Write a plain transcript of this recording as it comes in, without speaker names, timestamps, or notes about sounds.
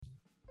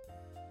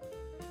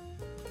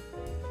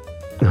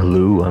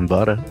Hello, I'm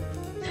Bada,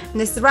 And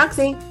this is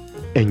Roxy.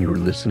 and you're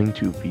listening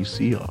to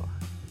VCR.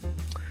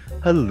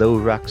 Hello,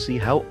 Roxy,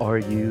 how are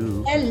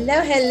you?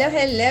 Hello, hello,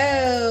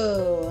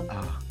 hello.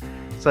 Ah,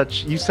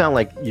 you sound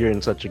like you're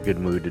in such a good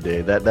mood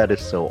today. That is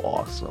so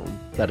awesome.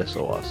 That is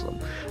so awesome.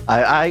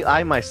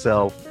 I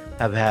myself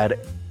have had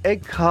a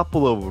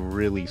couple of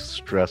really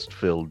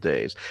stress-filled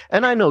days,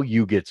 and I know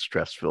you get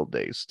stress-filled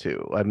days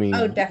too. I Oh,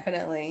 mean,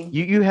 definitely.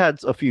 you had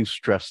a few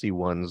stressy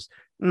ones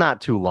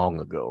not too long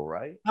ago,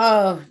 right?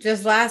 Oh,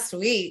 just last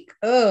week.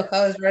 Oh,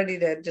 I was ready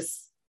to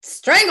just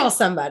strangle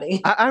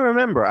somebody. I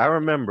remember.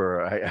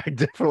 I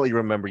definitely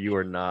remember you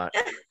were not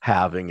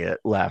having it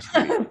last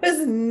week. I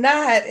was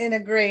not in a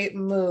great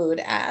mood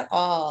at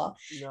all.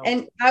 No.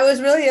 And I was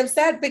really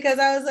upset because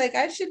I was like,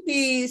 I should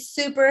be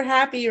super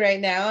happy right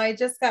now. I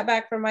just got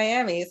back from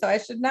Miami, so I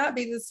should not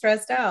be this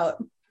stressed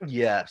out.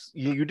 Yes,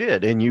 you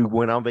did. And you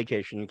went on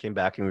vacation. You came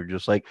back and you were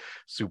just like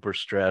super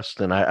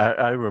stressed. And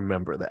I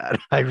remember that.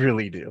 I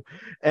really do.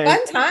 And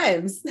Fun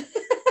times.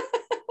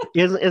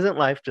 isn't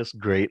life just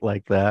great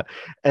like that?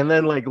 And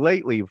then like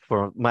lately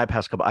for my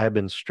past couple, I have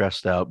been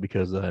stressed out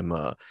because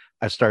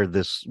I started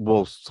this,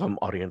 well, some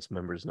audience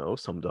members know,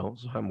 some don't.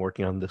 So I'm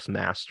working on this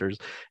master's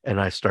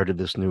and I started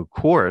this new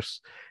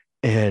course.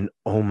 And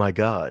oh my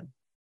God,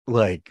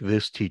 like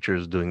this teacher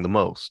is doing the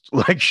most.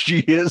 Like she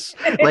is,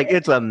 like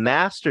it's a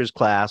master's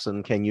class.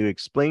 And can you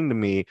explain to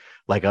me,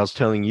 like I was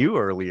telling you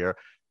earlier,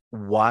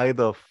 why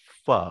the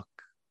fuck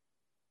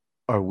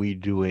are we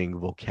doing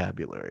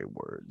vocabulary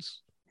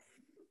words?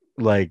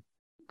 Like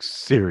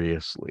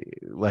seriously,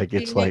 like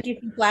Did it's you make like you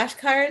some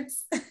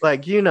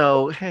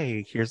flashcards?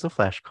 hey, here's a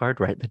flashcard,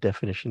 write the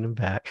definition in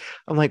back.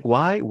 I'm like,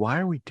 why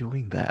are we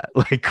doing that?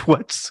 Like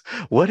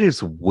what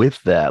is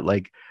with that?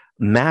 Like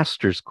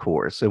master's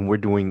course and we're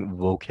doing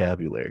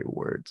vocabulary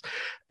words.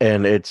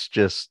 And it's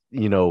just,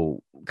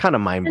 kind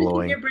of mind And keep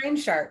blowing. your brain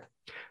sharp.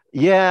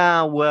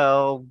 Yeah,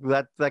 well,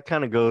 that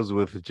kind of goes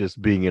with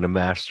just being in a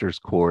master's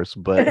course,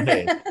 but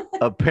hey, I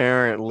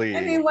apparently.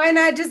 mean, why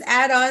not just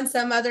add on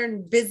some other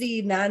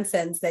busy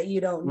nonsense that you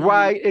don't need?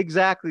 Right,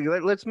 exactly.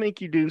 Let's make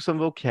you do some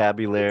Let's just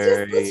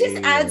vocabulary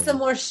add some and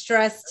more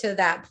stress to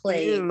that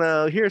plate.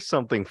 here's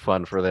something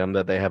fun for them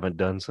that they haven't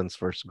done since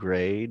first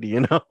grade.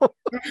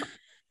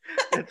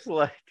 It's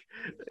like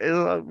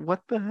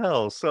what the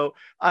hell? So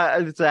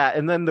it's that,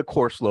 and then the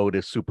course load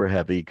is super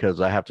heavy because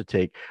I have to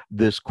take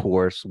this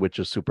course, which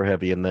is super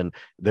heavy, and then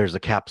there's a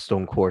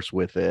capstone course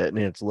with it, and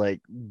it's like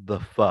the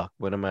fuck.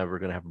 When am I ever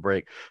gonna have a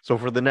break? So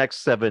for the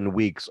next 7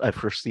 weeks, I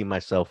foresee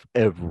myself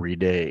every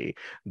day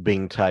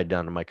being tied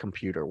down to my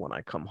computer when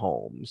I come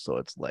home. So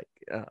it's like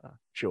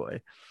joy.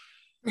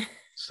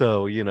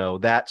 So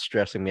that's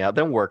stressing me out.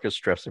 Then work is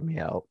stressing me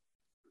out,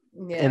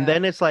 and Yeah.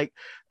 then it's like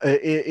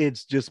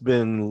it's just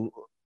been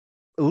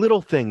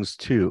little things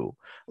too.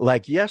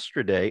 Like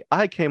yesterday,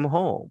 I came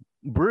home.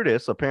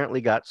 Brutus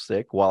apparently got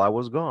sick while I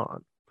was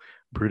gone.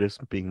 Brutus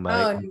being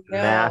my Oh no.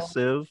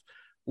 massive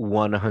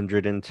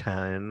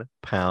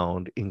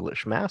 110-pound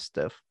English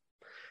Mastiff.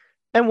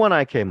 And when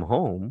I came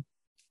home,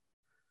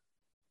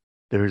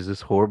 there was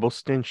this horrible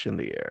stench in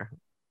the air.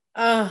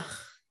 Oh,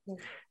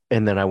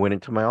 And then I went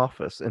into my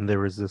office and there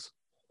was this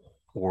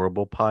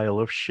horrible pile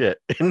of shit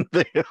in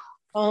there.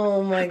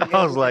 oh my I was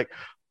goodness. like,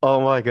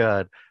 oh my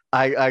God.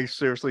 I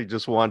seriously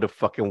just wanted to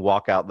fucking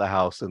walk out the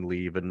house and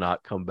leave and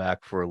not come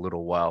back for a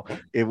little while.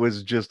 It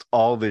was just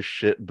all this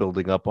shit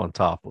building up on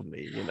top of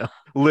me,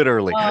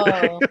 literally.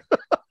 Oh,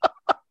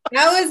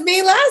 that was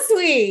me last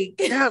week.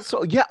 Yeah,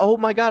 so yeah, oh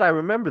my God, I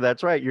remember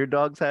that's right. Your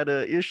dogs had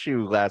an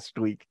issue last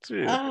week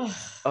too. Oh,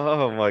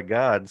 Oh my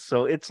God.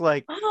 So it's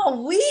like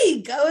all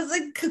week. I was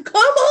like, come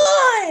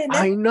on.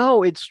 I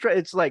know it's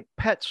like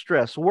pet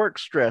stress, work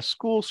stress,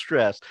 school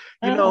stress,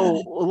 Uh,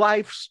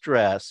 life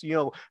stress,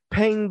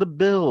 paying the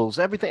bills,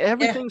 everything yeah.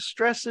 everything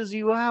stresses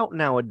you out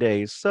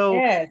nowadays. So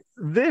Yes.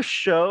 this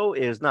show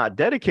is not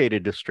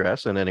dedicated to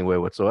stress in any way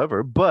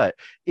whatsoever, but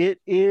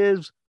it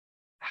is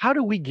how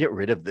do we get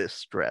rid of this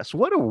stress?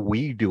 What are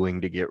we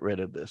doing to get rid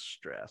of this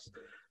stress?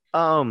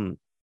 Um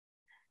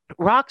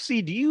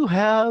Roxy, do you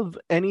have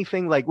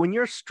anything like when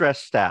you're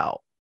stressed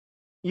out?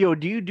 Do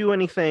you do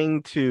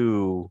anything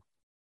to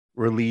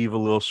relieve a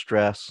little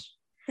stress?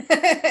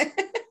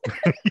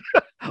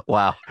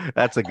 Wow,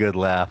 that's a good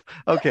laugh.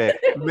 Okay,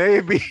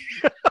 maybe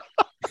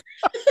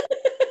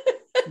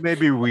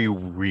we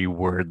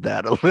reword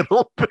that a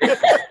little bit.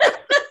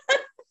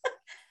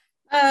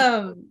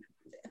 um,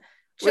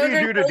 What do you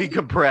children, do to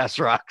decompress,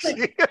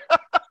 Roxy?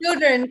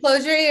 children,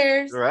 close your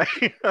ears.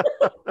 Right?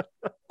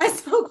 I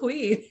smoke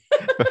weed.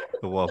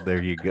 Well,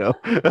 there you go.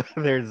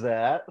 There's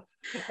that.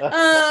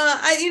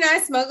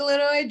 I smoke a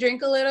little, I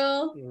drink a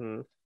little,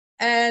 Mhm.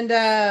 and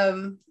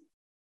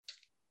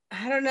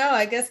I don't know.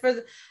 I guess for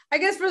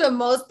the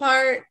most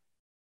part,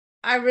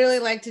 I really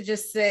like to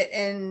just sit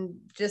and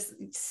just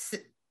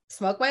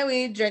smoke my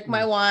weed, drink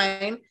my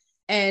wine,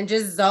 and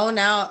just zone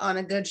out on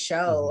a good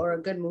show Mhm. or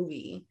a good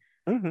movie.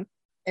 Mhm.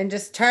 And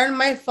just turn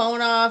my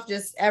phone off,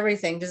 just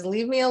everything. Just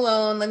leave me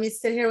alone. Let me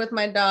sit here with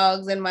my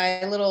dogs and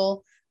my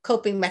little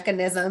coping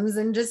mechanisms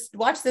and just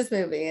watch this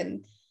movie.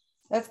 And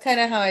That's kind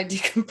of how I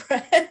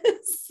decompress.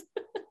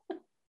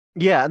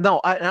 Yeah, no,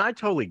 I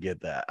totally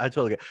get that. I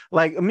totally get,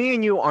 like, me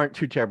and you aren't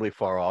too terribly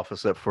far off,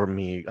 except for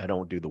me, I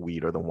don't do the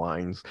weed or the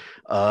wines.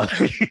 But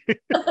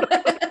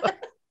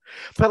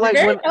You're like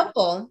very when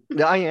helpful.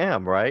 I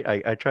am, right?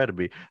 I try to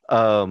be.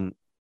 Um,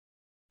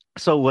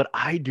 so what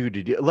I do,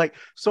 like,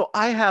 so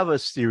I have a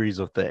series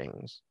of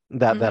things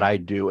that I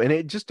Mhm. do, and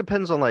it just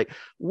depends on like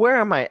where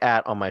am I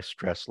at on my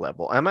stress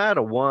level. Am I at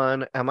a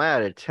 1? Am I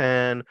at a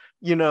 10?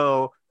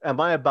 Am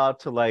I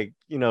about to, like,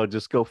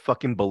 just go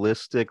fucking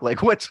ballistic?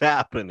 Like, what's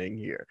happening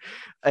here?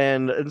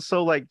 And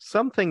so, like,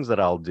 some things that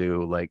I'll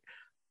do,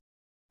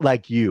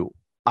 like you,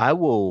 I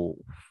will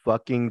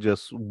fucking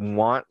just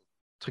want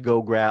to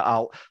go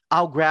grab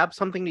I'll grab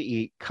something to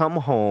eat, come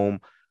home,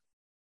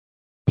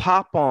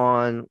 pop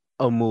on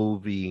a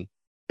movie,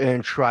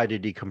 and try to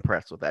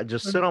decompress with that.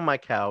 Just sit on my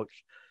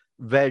couch,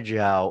 veg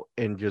out,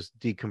 and just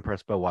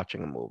decompress by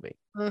watching a movie.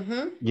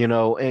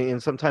 Mm-hmm.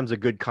 And sometimes a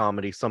good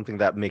comedy, something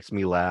that makes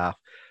me laugh,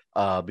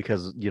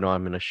 because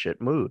I'm in a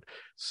shit mood.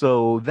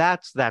 So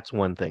that's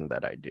one thing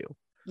that I do.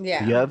 The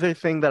Yeah. other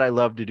thing that I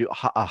love to do,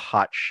 a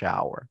hot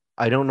shower.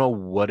 I don't know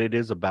what it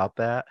is about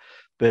that,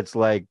 but it's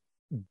like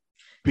It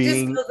just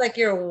being feels like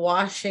you're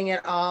washing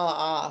it all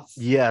off.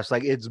 yes,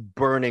 like it's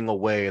burning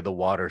away, the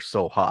water's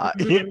so hot.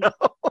 Mhm.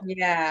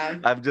 Yeah.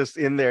 I'm just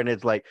in there, and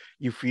it's like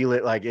you feel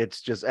it, like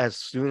it's just as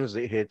soon as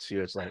it hits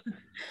you, it's like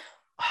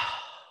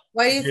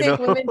Why do you you think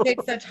know. women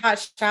take such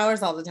hot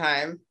showers all the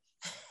time?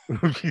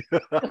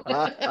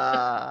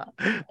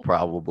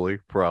 Probably,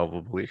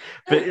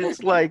 but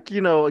it's like,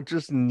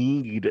 just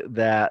need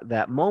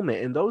that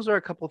moment. And those are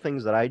a couple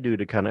things that I do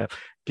to kind of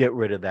get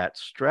rid of that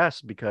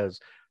stress, because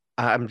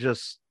I'm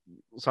just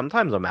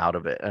sometimes I'm out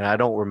of it and I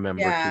don't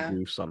remember to Yeah.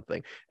 do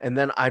something, and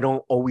then I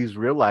don't always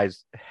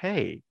realize,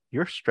 hey,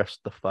 you're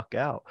stressed the fuck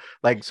out.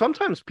 Like,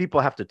 sometimes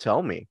people have to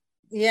tell me.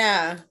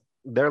 Yeah.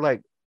 They're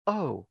like,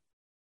 oh,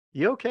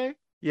 you okay?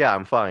 Yeah,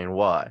 I'm fine.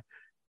 Why?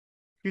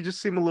 You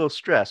just seem a little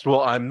stressed.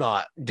 Well, I'm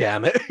not,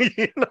 damn it.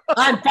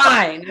 I'm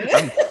fine.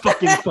 I'm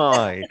fucking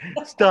fine.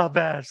 Stop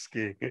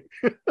asking.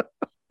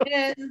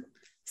 And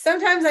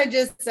sometimes I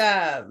just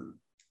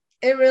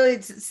it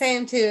really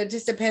same too. It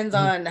just depends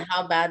on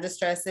how bad the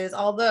stress is.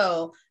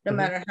 Although no Mhm.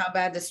 matter how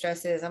bad the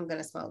stress is, I'm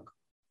gonna smoke.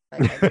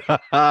 Like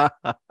I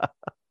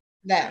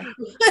no.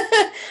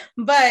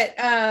 But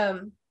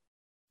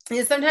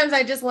yeah, sometimes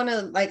I just want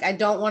to like I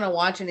don't want to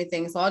watch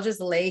anything. So I'll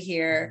just lay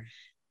here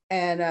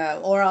and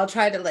or I'll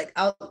try to like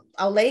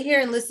I'll lay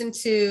here and listen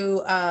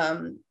to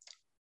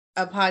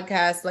a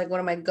podcast like one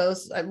of my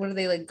ghost what are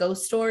they like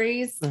ghost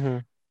stories.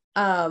 Mhm.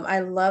 I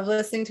love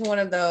listening to one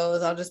of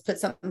those. I'll just put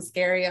something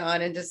scary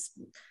on and just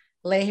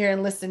lay here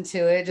and listen to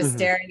it, just Mhm.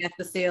 staring at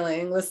the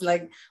ceiling, listen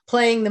like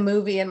playing the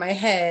movie in my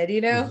head.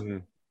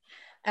 Mhm.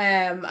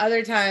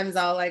 Other times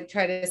I'll like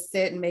try to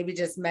sit and maybe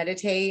just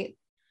meditate.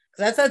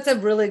 That's a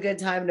really good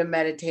time to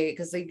meditate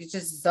because you can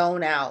just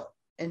zone out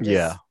and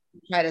Yeah.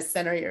 just try to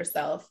center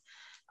yourself.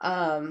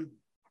 Um,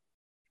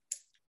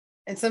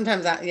 and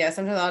sometimes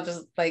I'll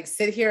just like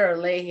sit here or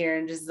lay here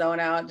and just zone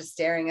out, just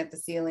staring at the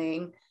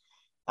ceiling.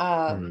 Mhm.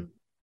 Um,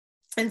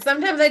 and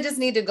sometimes I just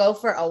need to go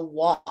for a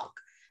walk.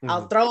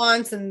 I'll Mhm. throw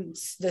on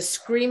the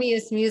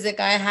screamiest music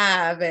I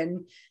have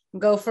and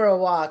go for a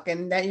walk,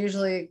 and that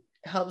usually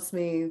helps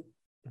me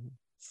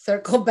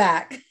circle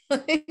back.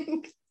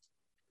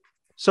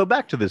 So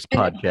back to this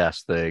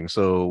podcast thing.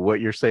 So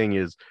what you're saying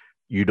is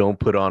you don't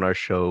put on our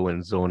show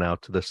and zone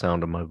out to the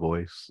sound of my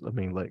voice. I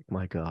mean, like,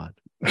 my God.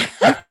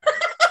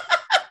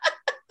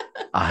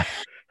 I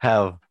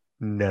have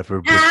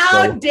never been How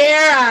so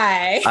dare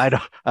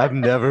I? I've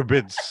never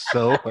been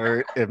so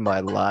hurt in my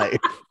life.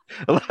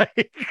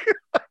 Like,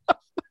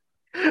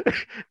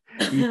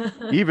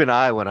 even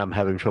I, when I'm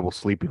having trouble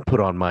sleeping, put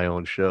on my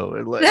own show.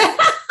 And like,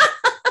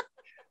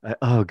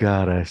 oh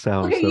God, I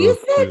sound Okay, so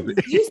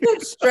stupid. you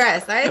said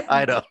stress.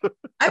 I know.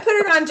 I put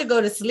it on to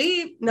go to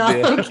sleep. No,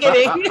 Yeah. I'm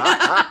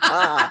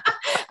kidding.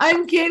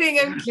 I'm kidding.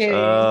 I'm kidding.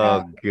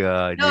 Oh No.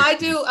 God, No, you're I too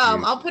do. cute.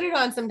 I'll put it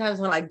on sometimes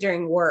when like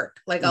during work.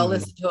 Like I'll Mhm.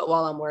 listen to it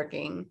while I'm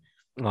working.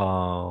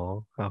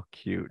 Oh, how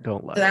cute.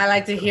 Don't lie Because to I me.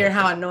 like to hear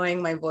how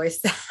annoying my voice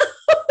sounds.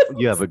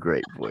 You have a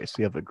great voice.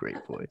 You have a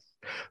great voice.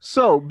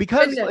 So, But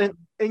because, no.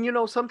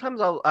 and sometimes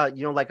I'll,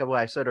 like what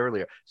I said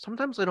earlier,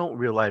 sometimes I don't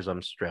realize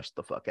I'm stressed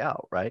the fuck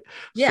out, right? So,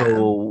 Yeah.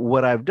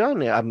 what I've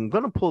done, I'm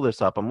going to pull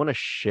this up, I'm going to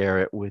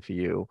share it with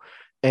you.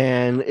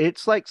 And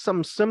it's like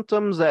some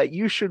symptoms that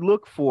you should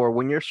look for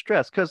when you're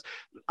stressed. Because,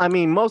 I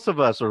mean, most of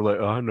us are like,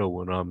 "Oh, I know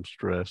when I'm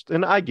stressed."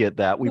 And I get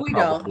that. We We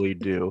don't. probably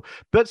do.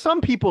 But some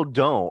people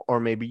don't, or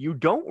maybe you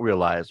don't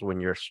realize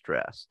when you're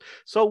stressed.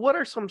 So, what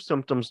are some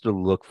symptoms to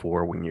look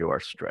for when you are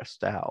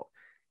stressed out?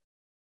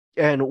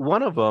 And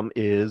one of them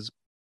is,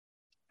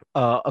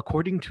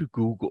 according to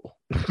Google.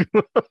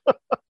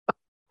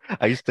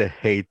 I used to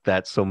hate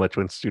that so much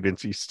when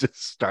students used to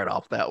start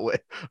off that way.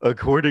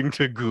 According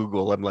to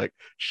Google, I'm like,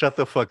 shut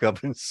the fuck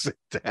up and sit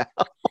down.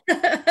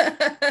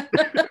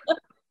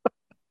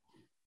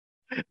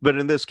 But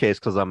in this case,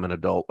 because I'm an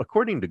adult,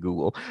 according to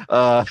Google,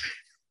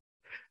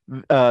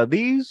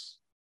 these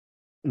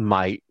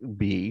might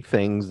be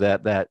things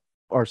that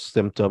are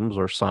symptoms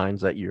or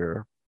signs that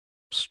you're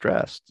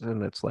stressed,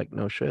 and it's like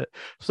no shit.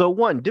 So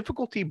one,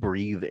 difficulty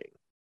breathing.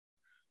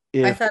 I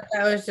If thought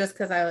that was just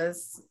because I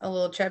was a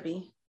little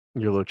chubby.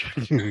 you're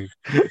little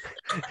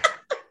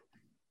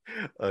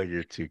oh,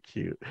 you're too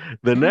cute.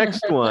 The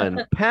next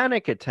one,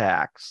 panic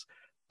attacks.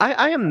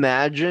 I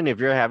imagine if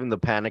you're having the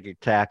panic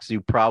attacks,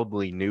 you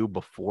probably knew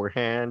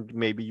beforehand.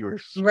 Maybe you were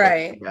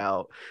Right. stressing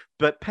out,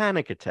 but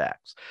panic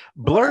attacks,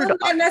 blurred. Well,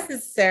 not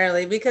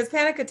necessarily, because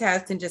panic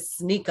attacks can just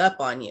sneak up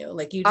on you.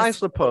 Like you I just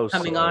feel it suppose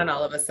coming on so.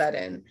 all of a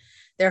sudden.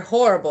 They're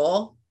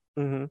horrible.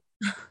 Hmm.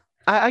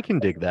 I can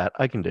dig that.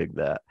 I can dig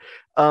that.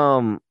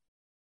 Um,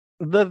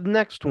 the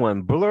next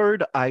one,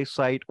 blurred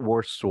eyesight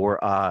or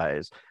sore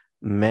eyes.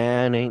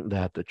 Man, ain't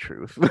that the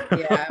truth?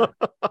 Yeah.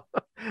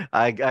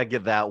 I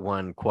get that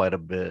one quite a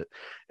bit.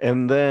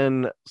 And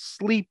then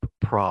sleep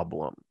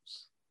problems.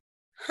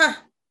 Huh.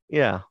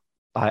 Yeah,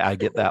 I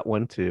get that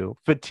one too.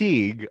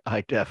 Fatigue,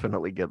 I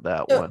definitely get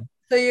that So, one.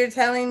 so you're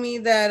telling me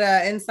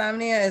that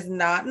insomnia is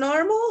not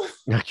normal?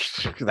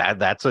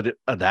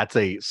 That's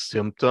a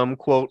symptom,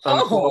 quote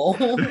unquote.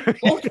 Oh,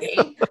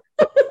 okay.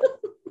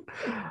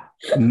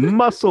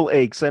 Muscle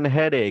aches and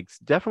headaches.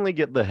 Definitely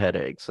get the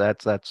headaches.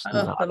 That's Oh,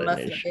 the not an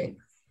muscle issue. ache.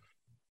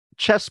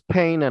 Chest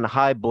pain and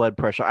high blood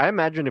pressure. I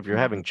imagine if you're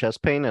having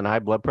chest pain and high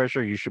blood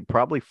pressure, you should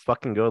probably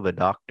fucking go to the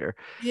doctor.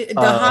 The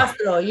Uh,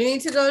 hospital. You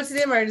need to go to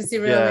the emergency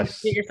room and get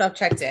yes. yourself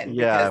checked in because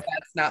Yeah,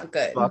 that's not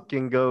good.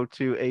 fucking go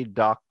to a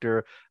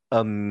doctor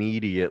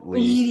immediately.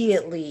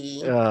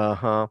 Immediately.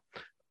 Uh-huh.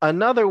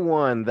 Another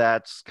one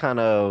that's kind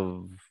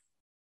of,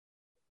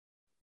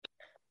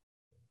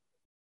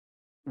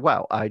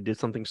 wow, I did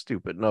something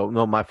stupid. No,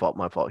 no, my fault,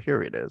 my fault.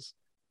 Here it is.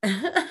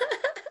 No,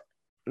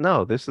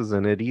 No, this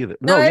isn't it either.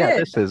 No, it yeah, is.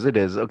 this is. It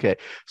is. Okay.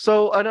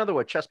 So another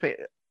one, chest pain,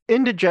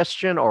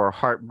 indigestion or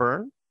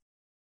heartburn.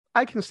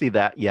 I can see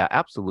that. Yeah,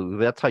 absolutely.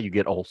 That's how you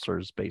get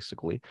ulcers,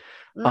 basically.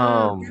 That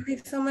Um,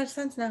 makes so much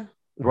sense now.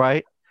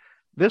 right.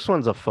 This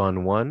one's a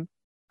fun one.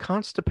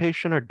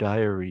 Constipation or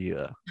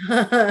diarrhea.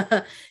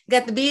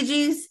 Got the Bee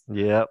Gees.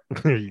 Yep,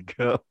 there you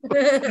go.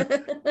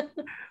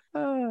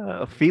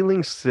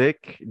 Feeling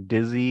sick,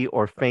 dizzy,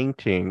 or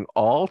fainting,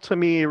 all to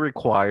me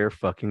require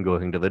fucking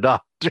going to the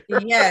doctor.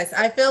 Yes,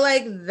 I feel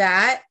like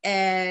that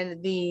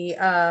and the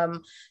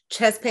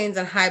chest pains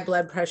and high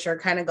blood pressure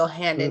kind of go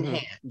hand in Mhm.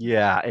 hand.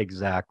 Yeah,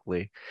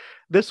 exactly.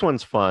 This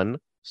one's fun.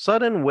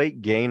 Sudden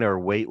weight gain or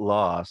weight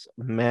loss.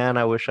 Man,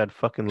 I wish I'd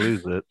fucking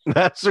lose it.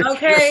 That's for sure.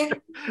 Okay.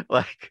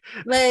 Like,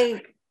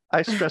 Like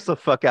I stress the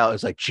fuck out.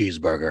 It's like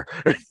cheeseburger.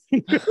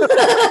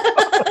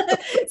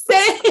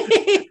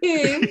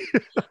 same.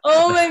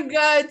 Oh my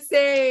God,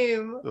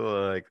 same.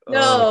 Like, oh,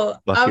 No,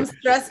 fuck I'm it.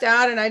 stressed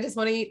out and I just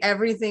want to eat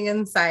everything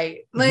in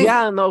sight. Like,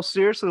 Yeah, no,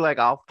 seriously, like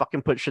I'll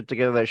fucking put shit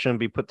together that shouldn't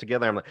be put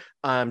together. I'm like,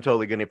 I'm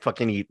totally gonna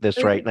fucking eat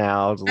this right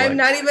now. It's I'm like,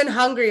 not even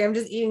hungry. I'm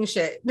just eating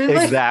shit. Like,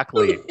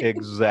 exactly,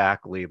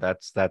 exactly.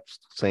 That's the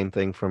same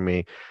thing for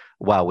me.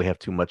 Wow, we have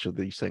too much of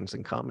these things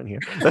in common here.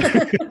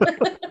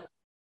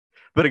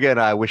 But again,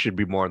 I wish it'd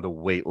be more on the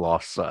weight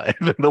loss side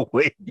than the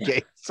weight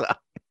gain side.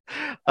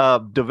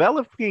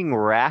 Developing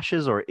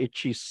rashes or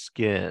itchy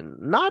skin,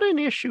 not an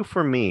issue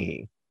for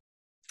me.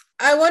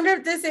 I wonder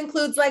if this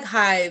includes like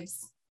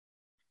hives.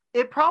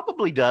 It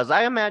probably does.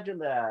 I imagine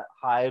that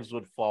hives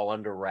would fall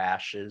under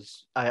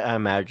rashes. I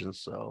imagine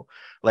so.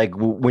 Like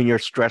when you're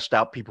stressed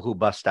out, people who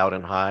bust out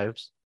in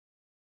hives.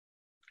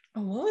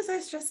 What was I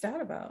stressed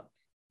out about?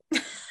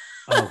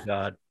 Oh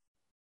God,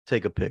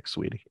 take a pic,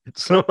 sweetie.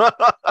 It's No,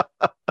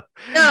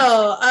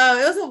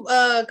 it was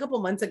a couple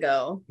months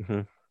ago.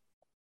 Mhm.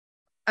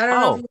 I don't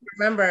know if Oh, you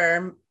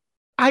remember.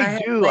 I I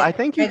had do. like I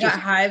think you I got just.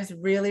 hives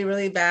really,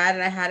 really bad,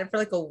 and I had it for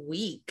like a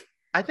week.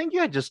 I think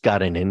you had just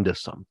gotten into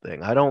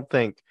something. I don't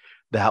think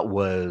that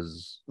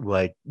was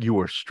like you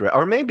were stressed,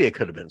 or maybe it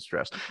could have been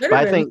stressed. Could But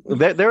have I been.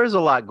 think there is a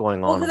lot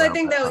going Well, on because I around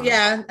think that that, time.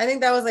 yeah, I think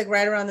that was like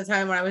right around the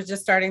time when I was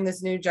just starting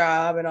this new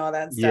job and all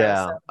that stuff.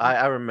 Yeah, So,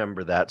 I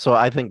remember that. So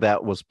I think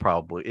that was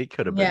probably it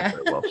could have been yeah.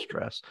 very well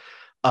stressed.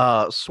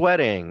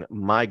 Sweating.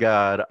 My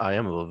God, I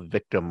am a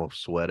victim of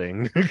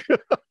sweating.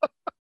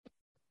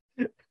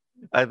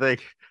 I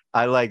think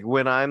I like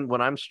when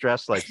I'm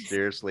stressed, like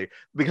seriously,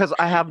 because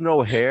I have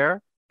no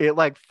hair, it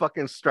like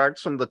fucking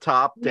starts from the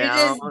top You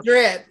down, just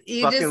drip.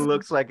 fucking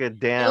looks like a It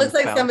damn looks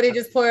like somebody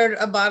fountain. just poured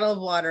a bottle of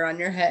water on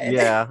your head.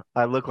 Yeah,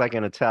 I look like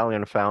an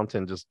Italian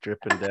fountain just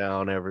dripping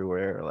down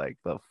everywhere. Like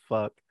the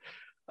fuck.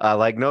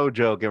 Like no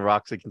joke, and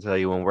Roxy can tell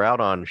you when we're out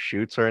on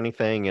shoots or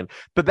anything, and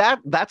but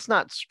that's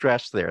not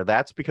stress there.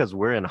 That's because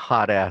we're in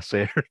hot ass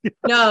air.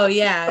 No,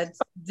 yeah, it's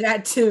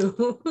that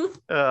too.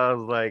 I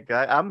was like,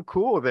 I'm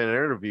cool with an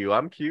interview.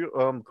 I'm cute.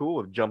 I'm cool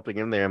with jumping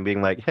in there and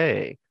being like,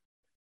 hey,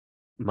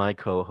 my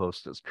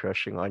co-host is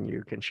crushing on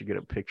you. Can she get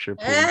a picture,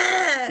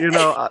 please? You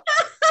know,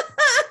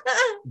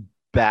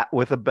 bat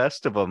with the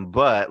best of them,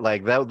 but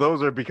like that,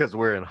 those are because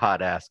we're in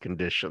hot ass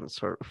conditions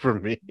for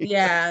me.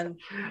 Yeah.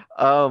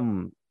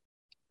 Um,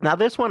 now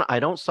this one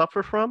I don't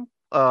suffer from.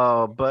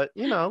 But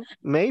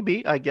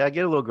maybe I get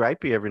a little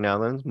gripey every now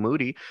and then. It's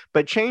moody,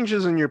 but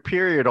changes in your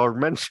period or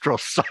menstrual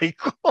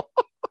cycle.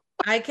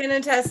 I can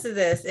attest to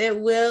this. It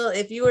will,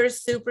 if you are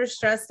super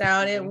stressed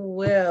out, it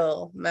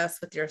will mess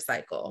with your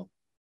cycle.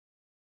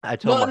 I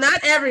tell Well, my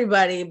not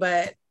everybody,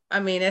 but I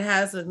mean, it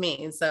has with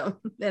me. So,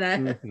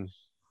 and Mhm.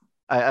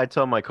 I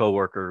tell my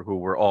coworker who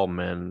were all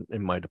men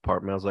in my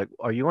department, I was like,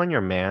 "Are you on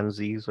your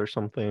mansies or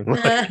something?"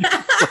 Like,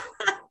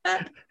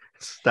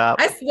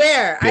 stop I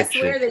bitching.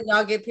 swear that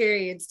y'all get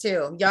periods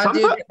too. Y'all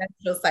do Sometimes get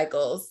menstrual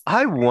cycles.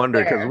 I wonder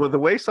because Swear. with the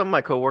way some of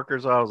my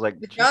coworkers are, I was like,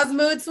 With y'all's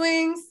mood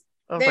swings,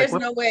 there's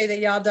what? no way that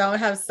y'all don't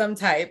have some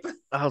type.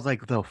 I was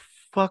like, the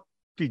fuck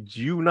did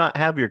you not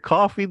have your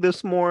coffee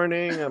this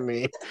morning? I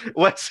mean,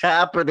 what's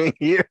happening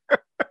here?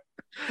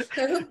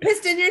 Who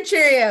pissed in your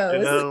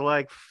Cheerios?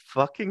 Like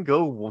fucking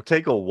go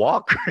take a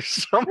walk or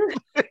something.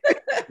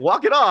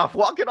 Walk it off.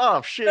 Walk it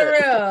off. For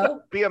Shit.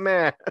 real. Be a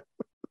man.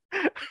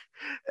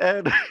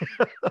 And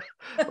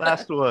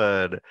last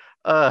one.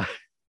 Uh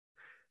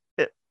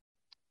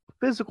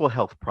Physical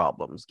health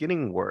problems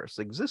getting worse.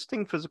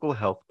 Existing physical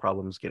health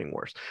problems getting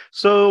worse.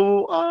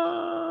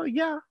 So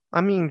yeah, I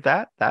mean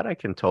that I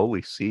can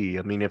totally see.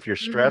 I mean, if you're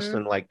stressed Mm-hmm.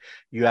 and like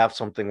you have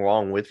something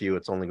wrong with you,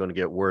 it's only going to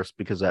get worse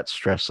because that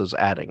stress is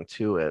adding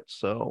to it.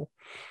 So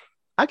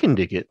I can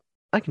dig it.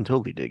 I can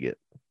totally dig it.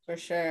 For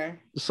sure.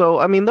 So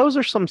I mean, those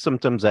are some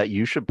symptoms that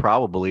you should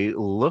probably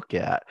look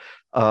at.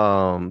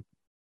 Um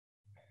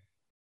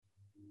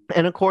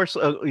and of course,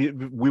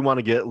 we want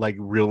to get like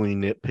really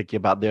nitpicky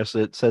about this.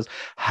 It says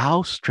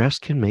how stress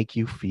can make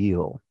you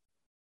feel.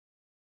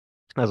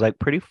 I was like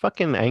pretty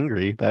fucking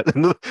angry. That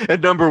at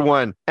number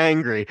one,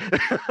 angry.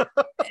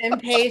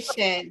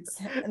 Impatient.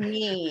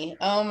 Me.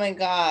 Oh my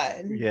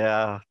God.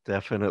 Yeah,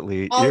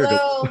 definitely irritable.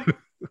 Although,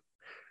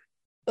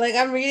 like,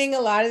 I'm reading a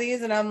lot of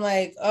these and I'm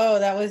like, oh,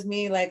 that was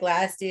me like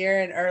last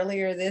year and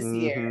earlier this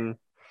year. Hmm.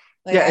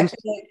 Like, Yeah, and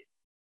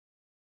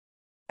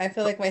I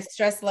feel like my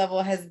stress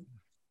level has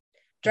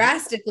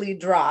drastically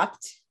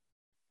dropped.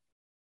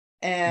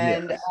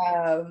 And yes,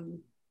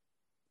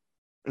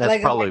 that's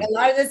like probably. a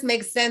lot of this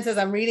makes sense as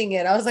I'm reading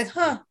it. I was like,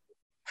 huh.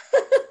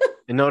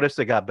 I noticed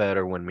it got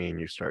better when me and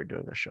you started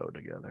doing a show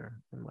together,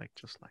 and like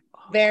just like.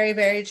 Very,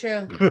 very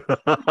true.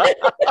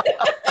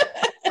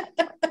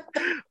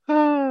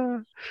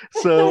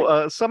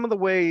 So, some of the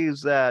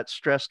ways that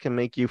stress can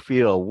make you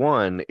feel: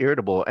 one,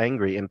 irritable,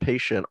 angry,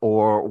 impatient,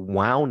 or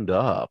wound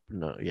up.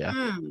 No, yeah,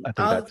 I think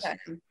All the that's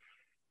time.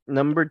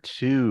 number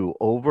two,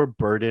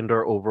 overburdened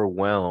or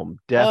overwhelmed.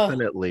 Oh,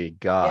 Definitely,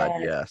 God,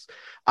 yes. yes.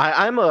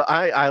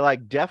 I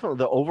like definitely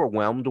the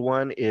overwhelmed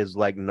one is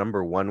like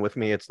number one with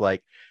me. It's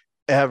like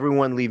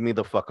everyone leave me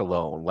the fuck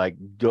alone. Like,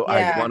 I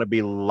Yeah. want to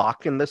be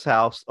locked in this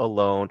house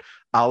alone.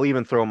 I'll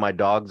even throw my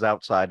dogs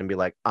outside and be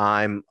like,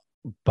 I'm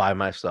by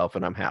myself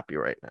and I'm happy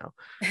right now.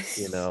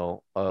 Leave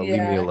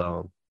me Yeah.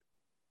 alone.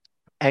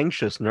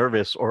 Anxious,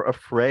 nervous, or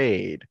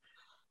afraid.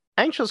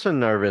 Anxious and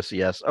nervous,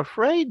 yes.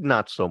 Afraid,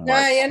 not so No,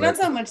 much. yeah, not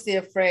But so much the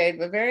afraid,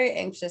 but very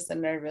anxious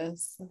and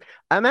nervous.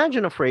 I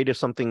imagine afraid is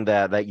something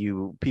that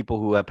you people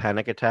who have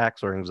panic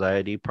attacks or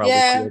anxiety probably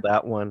feel Yeah.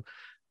 that one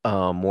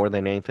more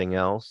than anything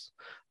else.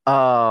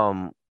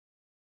 Um,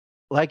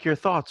 like your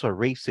thoughts are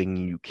racing,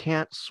 you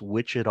can't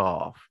switch it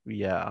off.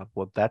 Yeah,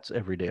 well, that's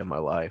every day of my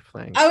life. I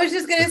Thanks. was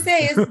just gonna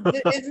say,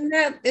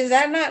 is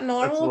that not That's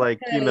normal? like,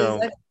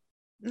 Because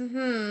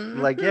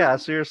mm-hmm, like, yeah, mm-hmm.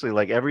 seriously,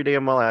 like every day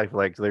of my life,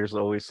 like there's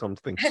always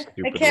something I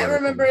stupid can't running through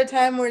remember my. a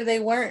time where they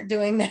weren't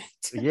doing that.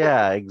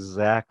 Yeah,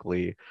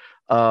 exactly.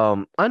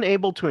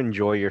 Unable to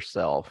enjoy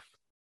yourself.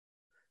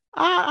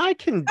 I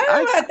can I I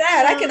don't know about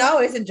that. I can uh,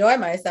 always enjoy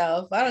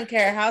myself. I don't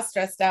care how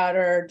stressed out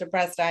or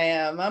depressed I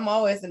am. I'm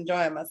always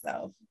enjoying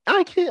myself.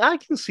 I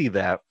can see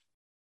that.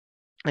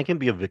 I can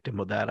be a victim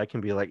of that. I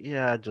can be like,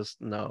 yeah, just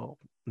no,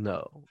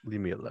 no, leave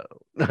me alone.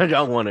 I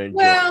don't want to enjoy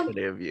Well,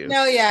 any of you.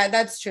 no, yeah,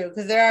 that's true.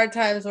 Because there are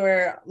times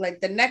where, like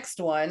the next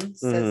one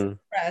says Hmm.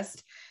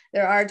 depressed.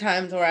 There are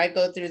times where I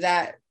go through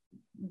that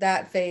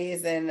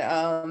phase, and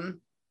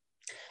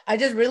I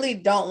just really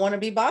don't want to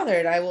be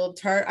bothered. I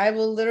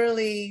will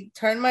literally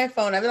turn my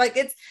phone. I'll be like,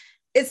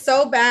 it's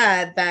so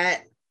bad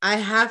that I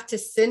have to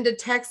send a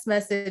text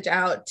message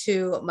out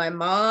to my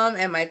mom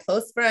and my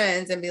close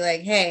friends and be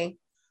like, hey,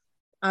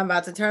 I'm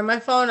about to turn my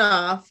phone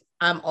off.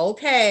 I'm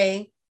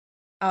okay.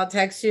 I'll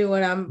text you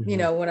when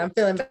Hmm. when I'm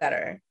feeling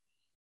better.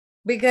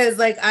 Because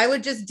like I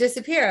would just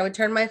disappear. I would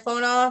turn my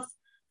phone off.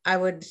 I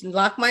would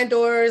lock my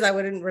doors. I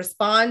wouldn't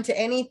respond to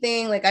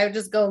anything. Like I would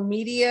just go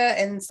media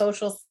and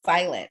social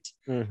silent.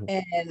 Hmm.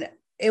 And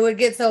it would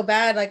get so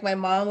bad. Like my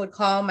mom would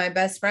call my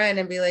best friend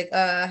and be like,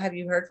 have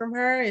you heard from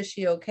her? Is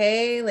she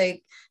okay?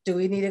 Like, do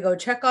we need to go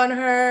check on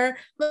her?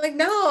 I'm like,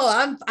 no,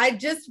 I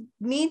just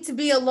need to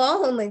be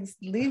alone. Like,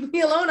 leave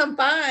me alone. I'm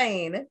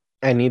fine.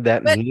 I need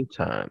that But me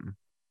time.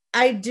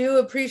 I do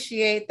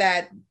appreciate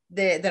that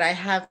I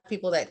have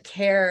people that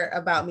care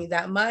about me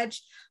that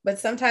much. But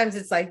sometimes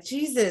it's like,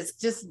 Jesus,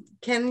 just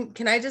can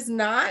I just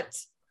not?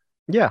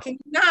 Yeah, Can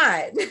you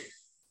not?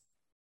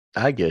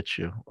 I get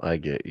you. I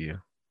get you.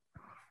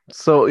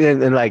 So,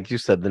 and like you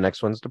said, the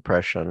next one's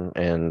depression,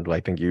 and I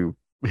think you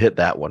hit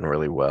that one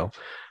really well.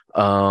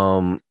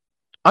 Um,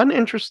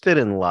 Uninterested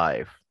in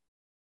life.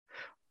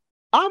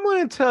 I'm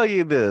going to tell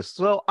you this.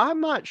 So,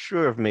 I'm not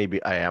sure if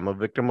maybe I am a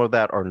victim of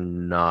that or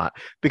not,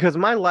 because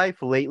my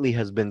life lately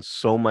has been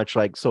so much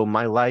like, so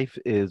my life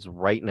is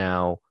right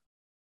now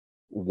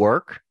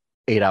work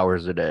 8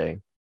 hours a day,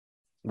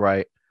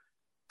 right?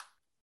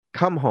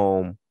 Come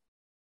home,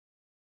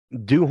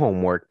 do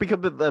homework because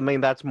I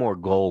mean that's more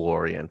goal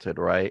oriented,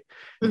 right?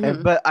 And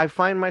Mhm. but I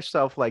find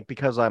myself like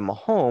because I'm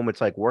home,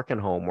 it's like working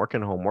home,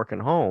 working home, working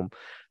home.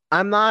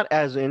 I'm not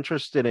as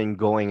interested in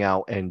going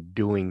out and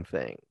doing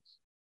things,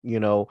 you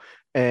know,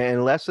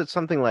 unless it's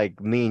something like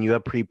me and you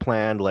have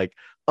pre-planned, like,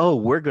 oh,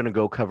 we're gonna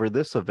go cover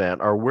this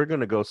event or we're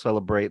gonna go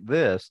celebrate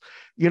this,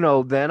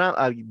 then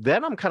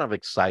then I'm kind of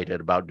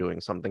excited about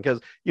doing something because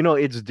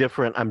it's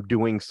different. I'm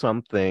doing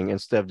something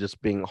instead of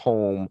just being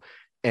home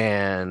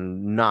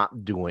and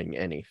not doing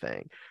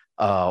anything.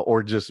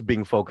 Or just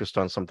being focused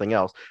on something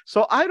else.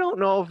 So I don't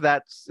know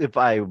if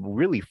I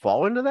really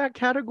fall into that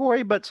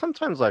category, but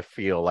sometimes I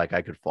feel like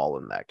I could fall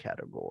in that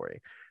category.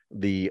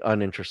 The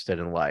uninterested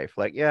in life.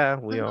 Like, yeah,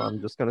 I'm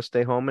Mhm. just gonna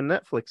stay home and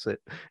Netflix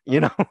it, you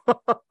know?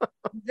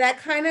 That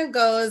kind of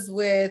goes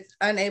with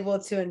unable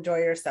to enjoy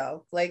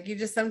yourself. Like you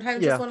just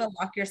sometimes just Yeah. want to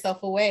lock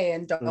yourself away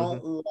and Hmm.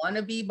 don't want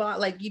to be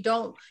like you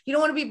don't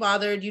want to be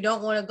bothered. You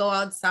don't want to go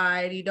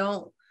outside. You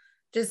don't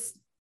just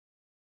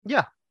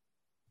Yeah.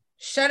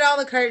 shut all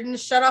the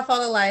curtains, shut off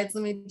all the lights.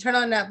 Let me turn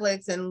on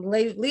Netflix and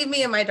leave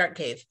me in my dark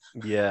cave.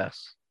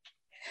 Yes.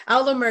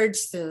 I'll emerge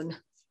soon.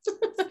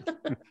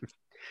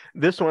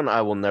 This one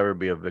I will never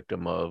be a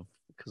victim of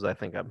because I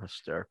think I'm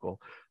hysterical.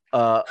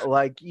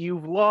 Like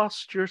you've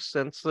lost your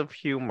sense of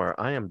humor.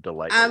 I am I'm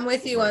delightful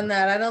with you on humor.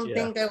 that. I don't Yeah.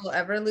 think I will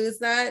ever lose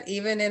that.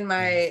 Even in Mhm.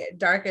 my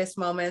darkest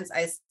moments,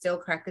 I still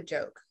crack a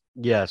joke.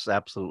 Yes,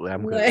 absolutely.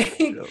 I'm good with Like,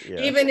 a joke.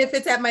 Yeah. even if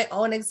it's at my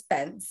own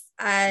expense,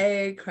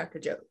 I crack a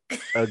joke.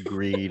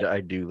 Agreed.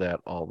 I do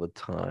that all the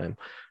time.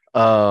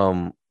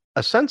 Um,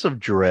 a sense of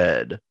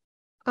dread.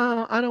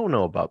 I don't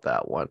know about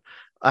that one.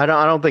 I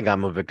don't think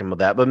I'm a victim of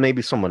that, but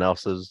maybe someone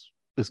else is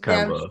Yeah,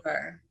 kind I'm of a,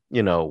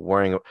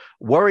 sure.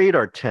 worried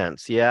or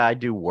tense. Yeah, I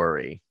do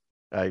worry.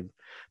 I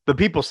but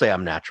people say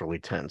I'm naturally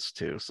tense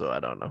too, so I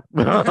don't know.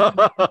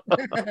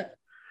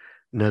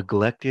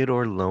 Neglected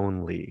or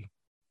lonely.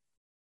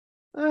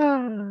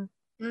 Ah,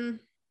 Mm,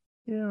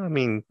 yeah, I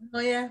mean, oh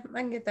yeah, I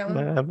can get that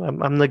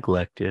one. I'm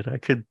neglected.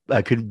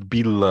 I could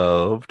be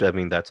loved. I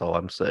mean, that's all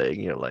I'm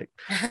saying. Like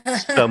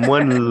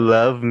someone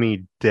love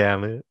me,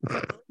 damn it.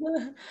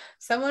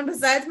 Someone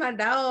besides my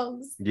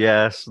dogs.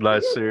 Yes,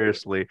 not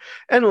seriously.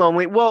 And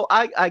lonely. Well,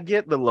 I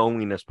get the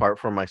loneliness part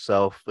for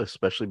myself,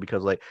 especially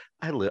because like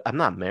I'm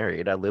not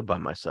married. I live by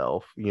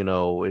myself.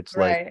 It's like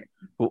Right.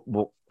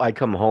 I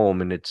come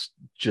home and it's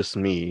just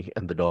me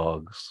and the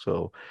dogs.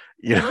 So,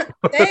 you know,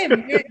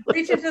 Same. You're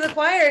preaching to the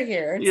choir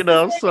here. It's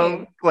the so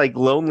same. like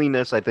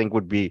loneliness I think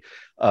would be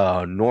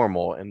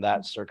normal in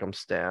that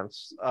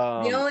circumstance.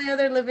 The only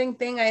other living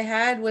thing I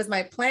had was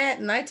my plant,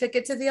 and I took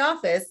it to the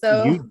office.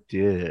 So, You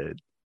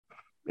did.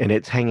 And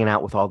it's hanging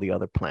out with all the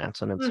other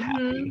plants and it's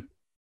happy. mhm.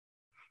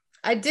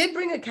 I did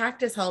bring a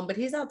cactus home, but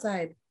he's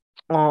outside.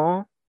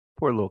 Oh,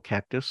 poor little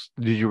cactus.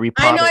 Did you I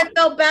repot know it? I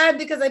felt bad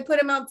because I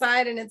put him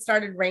outside and it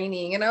started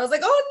raining, and I was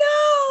like,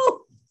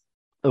 "Oh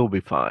He'll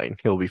be fine.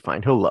 He'll be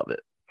fine. He'll love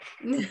it.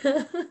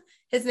 no!"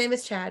 His name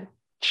is Chad.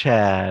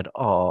 Chad.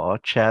 Oh,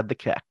 Chad the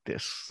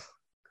cactus.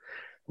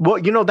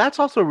 Well, that's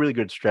also a really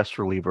good stress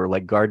reliever,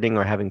 like gardening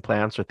or having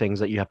plants or things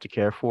that you have to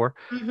care for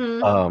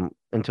Hmm.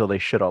 until they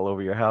shit all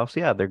over your house.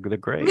 Yeah, they're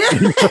great.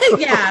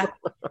 Yeah,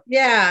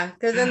 yeah,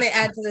 because then they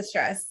add to the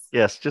stress.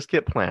 Yes, just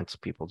get plants,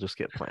 people. Just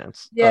get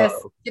plants. Yes,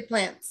 get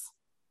plants.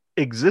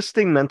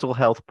 Existing mental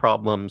health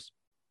problems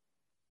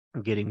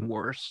getting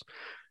worse.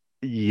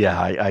 Yeah,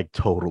 I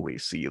totally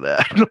see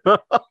that.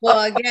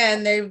 Well,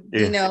 again,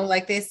 Yeah.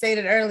 like they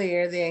stated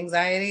earlier, the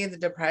anxiety, the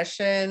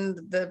depression,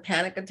 the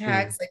panic Mm.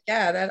 attacks, like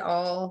yeah, that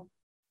all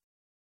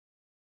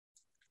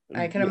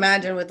I can Yeah.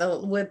 imagine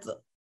with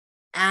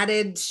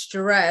added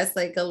stress,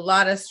 like a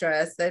lot of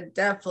stress, that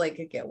definitely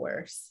could get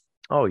worse.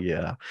 Oh,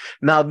 yeah.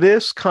 Now,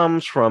 this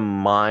comes from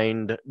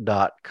mind.com,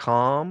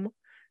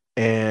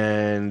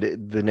 and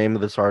the name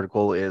of this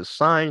article is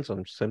Signs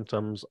and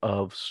Symptoms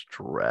of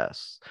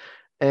Stress.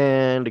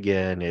 And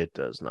again, it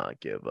does not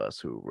give us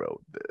who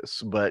wrote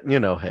this, but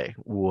hey,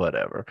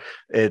 whatever.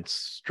 It's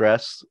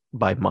stress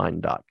by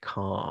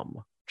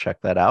mind.com.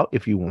 Check that out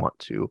if you want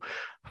to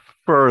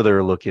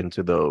further look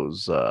into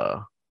those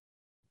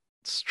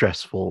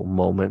stressful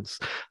moments.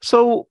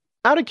 So,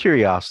 out of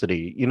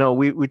curiosity,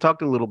 we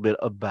talked a little bit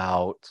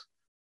about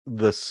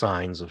the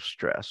signs of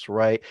stress,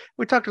 right?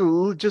 We talked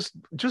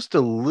just a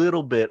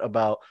little bit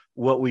about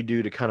what we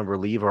do to kind of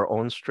relieve our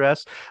own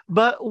stress.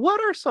 But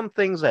what are some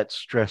things that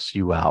stress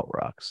you out,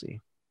 Roxy?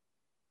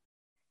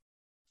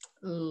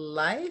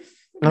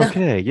 Life? No.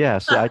 Okay, yeah,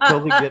 see, I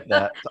totally get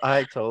that.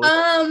 I totally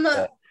um,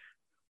 get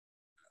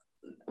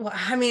well,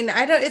 I mean,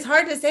 I don't, it's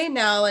hard to say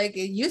now. Like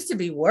it used to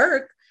be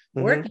work. that.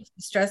 Hmm. Work used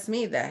to stress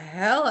me the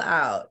hell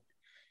out.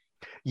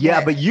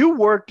 Yeah, but you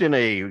worked in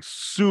a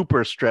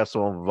super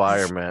stressful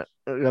environment.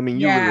 I mean,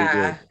 you really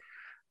did.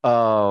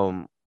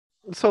 Yeah.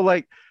 So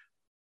like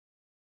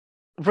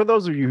for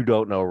those of you who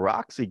don't know,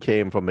 Roxy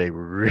came from a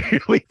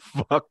really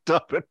fucked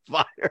up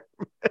environment.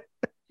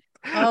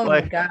 Oh my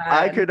Like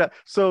I God. could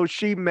so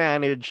she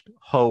managed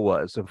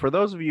HOAs. And for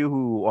those of you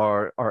who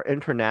are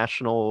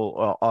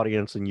international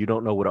audience and you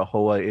don't know what a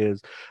HOA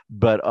is,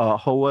 but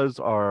HOAs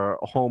are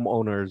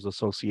homeowners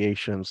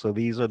associations. So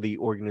these are the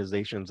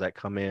organizations that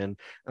come in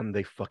and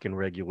they fucking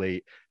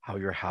regulate how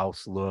your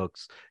house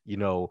looks, you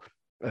know,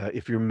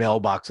 if your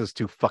mailbox is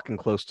too fucking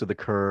close to the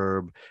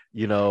curb,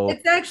 you know.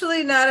 It's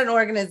actually not an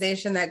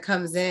organization that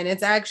comes in,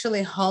 it's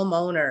actually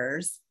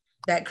homeowners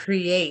that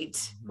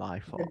create My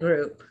the fault.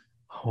 group.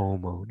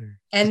 Homeowner.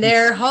 And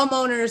they're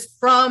homeowners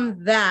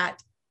from that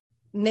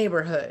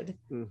neighborhood.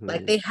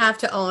 Like Mhm. they have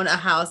to own a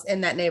house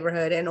in that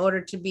neighborhood in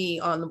order to be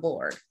on the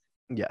board.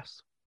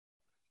 Yes.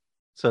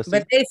 So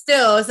But see, they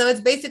still, so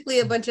it's basically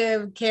a bunch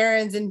of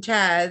Karens and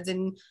Chads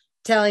and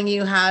telling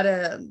you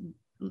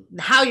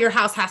how your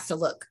house has to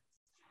look.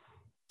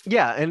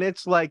 yeah, and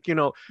it's like, you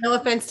know, No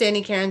offense to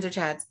any Karens or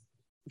Chads.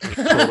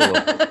 total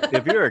offense.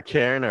 If you're a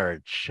Karen or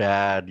a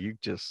Chad,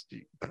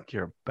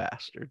 you're a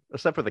bastard.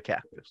 Except for the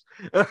cactus.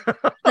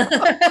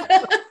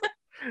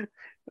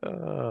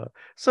 uh,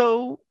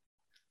 so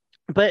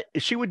but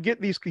she would get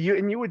these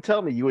and you would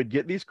tell me you would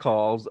get these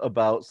calls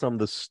about some of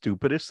the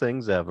stupidest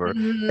things ever,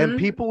 and Mhm.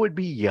 people would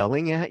be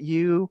yelling at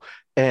you,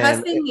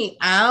 and Cussing me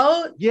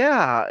out.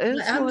 yeah,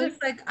 it's I'm like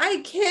just like,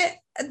 I can't,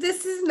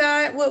 this is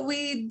not what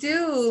we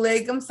do.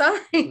 Like, I'm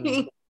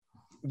mm, sorry.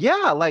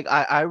 yeah, like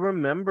I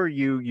remember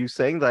you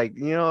saying like,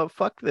 you know,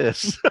 fuck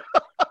this.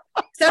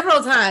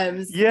 Several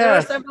times. There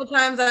were Yes. several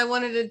times I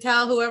wanted to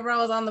tell whoever I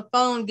was on the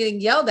phone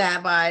getting yelled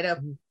at by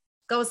to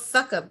go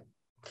suck a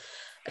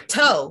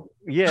toe.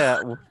 Yeah,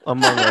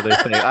 among other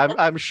things.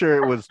 I'm sure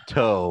it was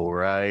toe,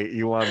 right?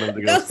 You want them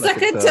to go Go suck suck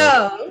a a toe.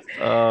 toe.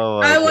 Oh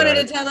my I wanted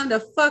God. to tell them to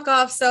fuck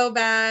off so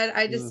bad.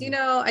 I just, Mhm.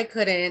 I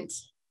couldn't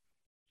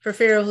for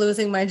fear of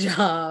losing my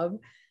job.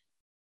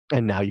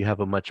 And now you have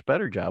a much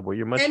better job where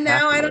you're much And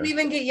now I don't happier.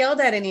 even get yelled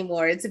at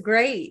anymore. It's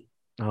great.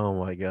 Oh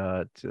my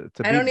God. To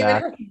I be don't even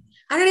back. have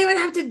I don't even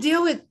have to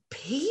deal with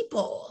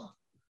people.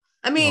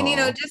 I mean,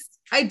 Oh. just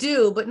I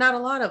do, but not a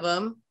lot of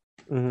them.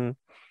 Hmm.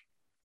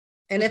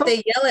 And if So,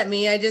 they yell at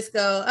me, I just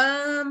go,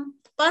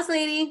 boss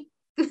lady.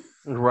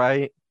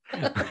 right.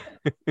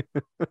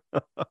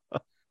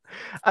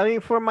 I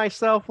mean, for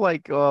myself,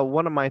 like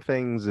one of my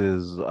things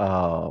is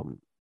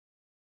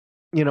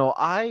you know,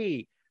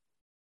 I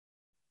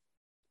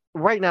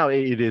right now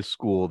it is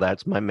school.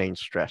 That's my main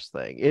stress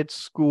thing. It's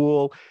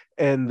school,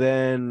 and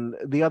then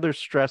the other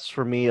stress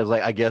for me is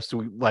like, I guess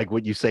like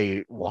what you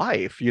say,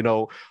 wife, you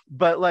know.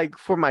 But like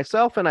for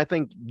myself, and I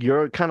think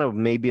you're kind of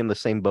maybe in the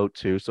same boat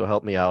too, so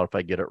help me out if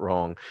I get it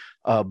wrong.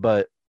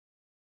 But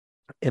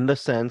in the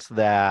sense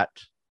that,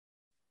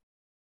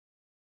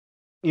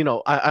 you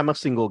know, I'm a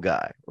single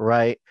guy,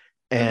 right?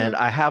 And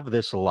Mm-hmm. I have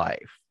this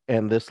life,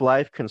 and this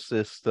life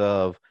consists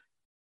of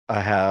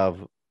I have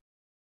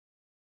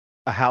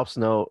a house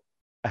note,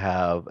 I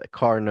have a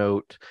car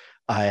note,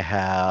 I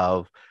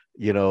have,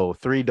 you know,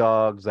 three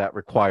dogs that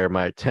require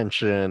my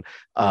attention.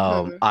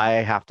 Mm-hmm. I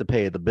have to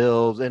pay the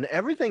bills, and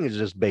everything is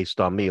just based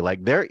on me.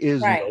 Like there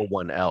is no Right.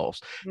 one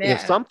else. If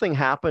Yeah. something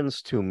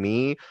happens to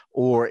me,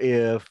 or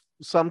if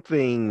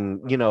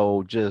something, you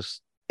know,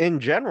 just in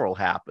general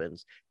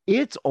happens,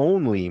 it's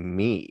only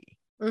me.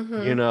 You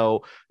Mm-hmm.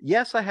 know,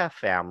 yes, I have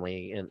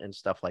family and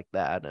stuff like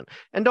that.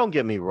 And don't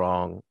get me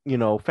wrong, you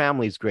know,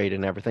 family's great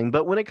and everything,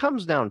 but when it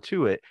comes down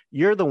to it,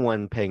 you're the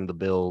one paying the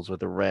bills or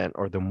the rent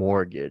or the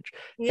mortgage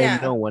and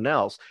no Yeah. one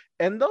else.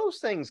 And those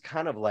things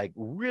kind of like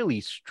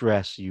really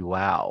stress you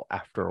out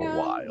after a Yeah.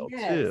 while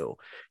Yes. too.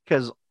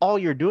 Because all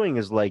you're doing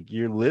is like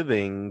you're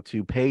living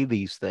to pay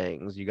these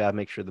things. You got to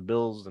make sure the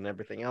bills and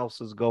everything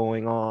else is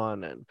going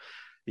on, and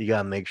you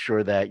got to make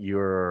sure that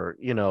you're,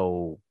 you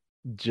know,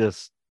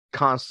 just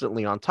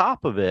constantly on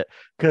top of it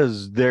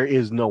because there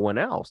is no one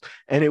else.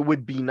 And it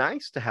would be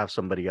nice to have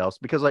somebody else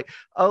because, like,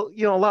 oh,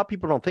 you know, a lot of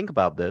people don't think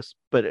about this,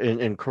 but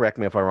and correct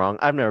me if I'm wrong.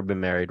 I've never been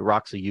married.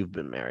 Roxy, you've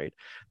been married,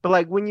 but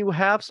like when you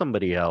have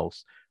somebody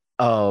else,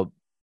 uh,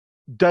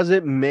 does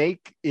it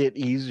make it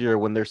easier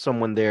when there's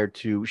someone there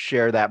to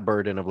share that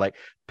burden of like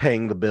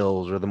paying the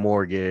bills or the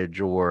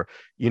mortgage or,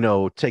 you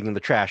know, taking the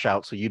trash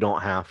out so you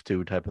don't have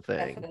to type of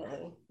thing?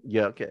 Definitely.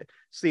 Yeah, okay.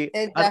 See,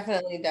 It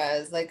definitely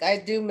does. Like I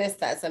do miss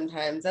that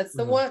sometimes.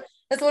 Mhm,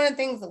 That's one of the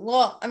things.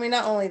 Well, I mean,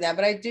 not only that,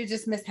 but I do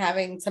just miss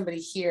having somebody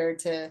here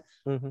to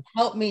mhm,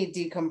 help me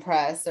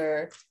decompress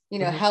or,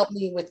 mhm. help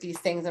me with these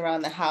things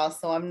around the house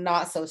so I'm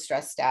not so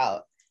stressed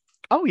out.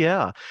 Oh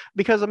yeah,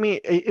 because I mean,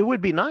 it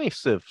would be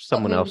nice if Help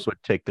someone me else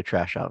would take the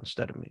trash out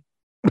instead of me.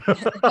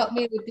 help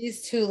me with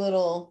these two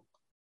little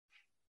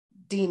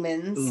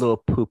demons. Little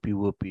poopy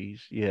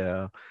whoopies,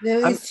 yeah.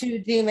 I'm These two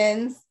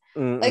demons.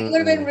 Like it would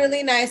have been mm-mm-mm.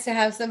 really nice to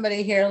have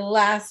somebody here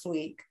last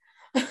week.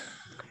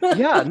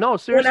 Yeah, no,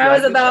 When seriously, I I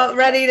was get that. about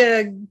ready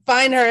to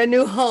find her a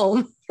new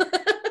home.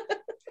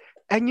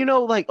 And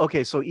like,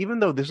 okay, so even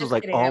though this is Just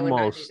like kidding. I would not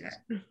do almost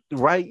that.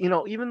 right,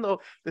 even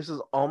though this is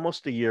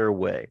almost a year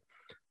away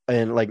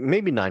and like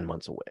maybe 9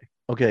 months away.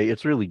 Okay,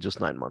 it's really just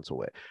 9 months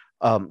away.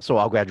 So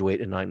I'll graduate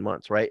in 9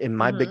 months, right? And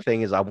my Mhm. big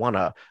thing is I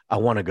wanna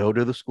go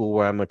to the school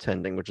where I'm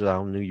attending, which is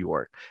out in New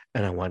York,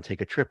 and I want to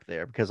take a trip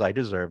there because I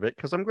deserve it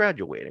because I'm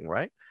graduating,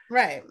 right?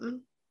 Right.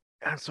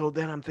 And so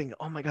then I'm thinking,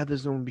 oh my God, this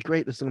is gonna be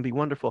great. This is gonna be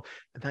wonderful.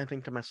 And then I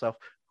think to myself,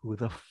 who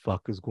the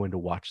fuck is going to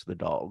watch the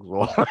dogs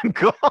while I'm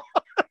gone?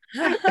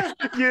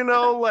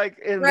 Like,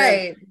 and then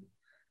Right.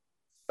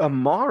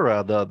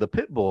 Amara, the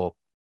pit bull,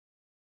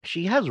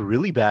 she has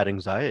really bad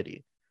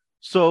anxiety.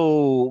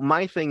 So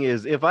my thing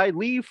is, if I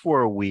leave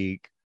for a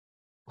week,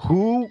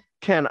 who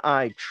can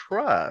I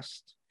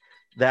trust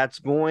that's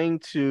going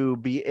to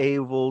be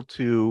able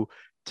to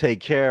take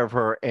care of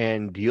her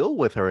and deal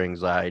with her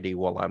anxiety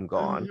while I'm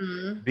gone?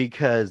 Hmm.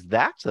 Because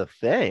that's a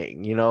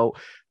thing.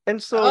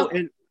 And so, Oh,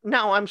 and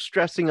now I'm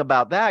stressing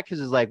about that because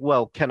it's like,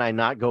 well, can I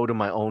not go to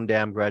my own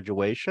damn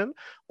graduation?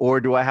 Or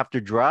do I have to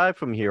drive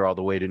from here all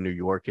the way to New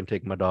York and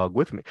take my dog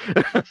with me?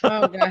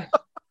 oh gosh.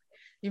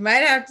 You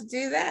might have to do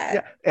Yeah.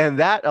 that. And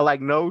that,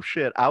 like, no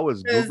shit, I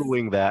was 'Cause-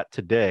 Googling that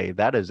today.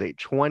 That is a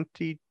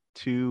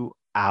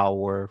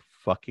 22-hour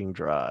fucking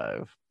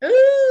drive.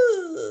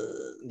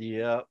 Ooh.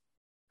 Yeah.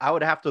 I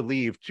would have to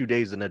leave 2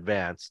 days in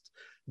advance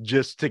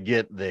just to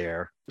get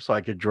there so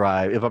I could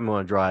drive if I'm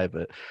going to drive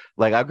it.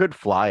 Like, I could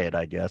fly it,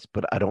 I guess,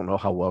 but I don't know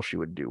how well she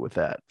would do with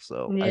that.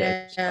 So I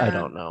Yeah.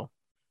 don't know.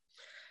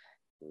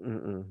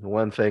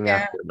 One thing Yeah.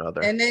 after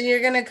another. And then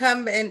you're gonna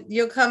come and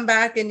you'll come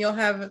back and you'll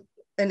have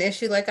an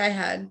issue like I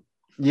had.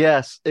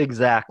 Yes,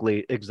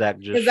 exactly. Exact.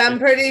 Just Because shit. I'm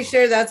pretty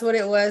sure that's what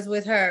it was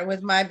with her,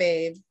 with my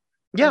babe,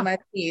 with Yeah. my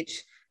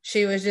peach.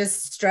 She was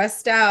just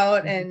stressed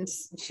out and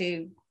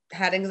she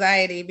had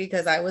anxiety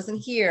because I wasn't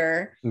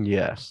here.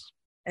 Yes.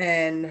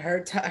 And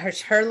her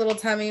little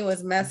tummy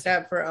was messed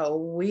up for a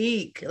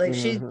week. Like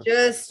she Mhm.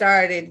 just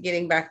started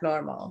getting back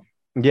normal.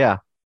 Yeah.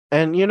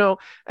 And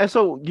and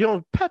so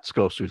pets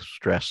go through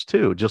stress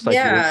too, just like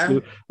yours Yeah.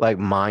 do, like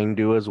mine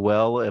do as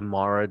well. And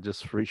Mara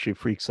she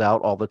freaks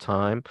out all the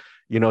time.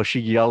 She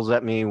yells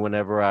at me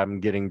whenever I'm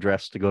getting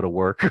dressed to go to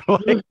work.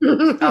 Like,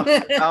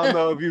 I don't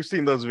know if you've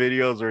seen those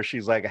videos where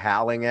she's like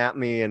howling at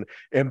me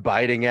and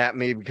biting at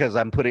me because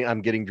I'm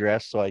getting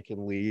dressed so I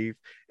can leave,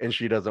 and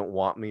she doesn't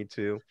want me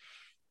to.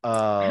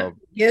 Uh,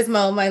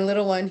 Gizmo, my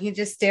little one, he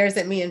just stares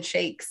at me and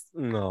shakes.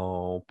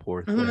 no,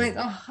 poor I'm like, thing.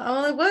 oh,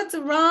 I'm like, what's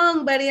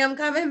wrong, buddy? I'm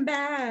coming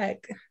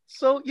back.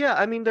 So yeah,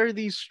 I mean, there are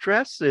these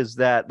stresses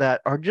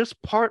that are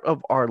just part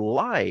of our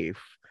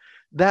life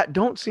that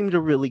don't seem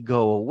to really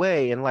go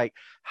away. And like,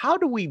 how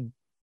do we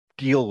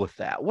deal with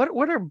that?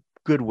 What are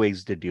good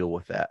ways to deal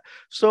with that?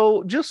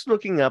 So just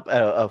looking up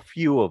a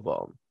few of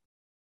them,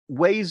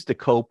 ways to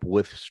cope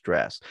with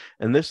stress.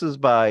 And this is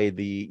by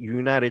the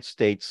United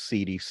States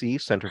CDC,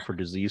 Center for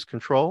Disease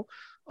Control.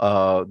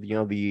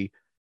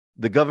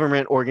 The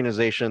government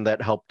organization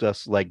that helped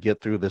us like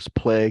get through this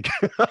plague.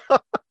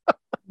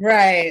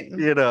 Right.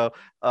 you know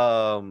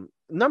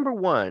Number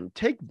one,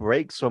 take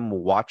breaks from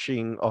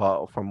watching,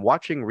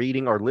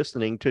 reading, or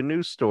listening to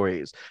news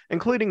stories,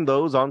 including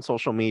those on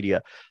social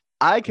media.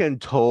 I can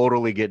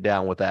totally get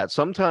down with that.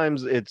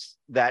 Sometimes it's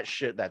that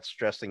shit that's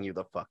stressing you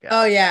the fuck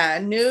Oh out. yeah,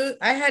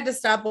 I had to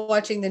stop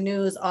watching the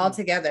news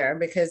altogether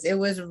because it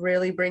was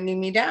really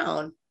bringing me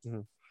down.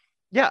 Mhm.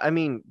 Yeah, I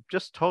mean,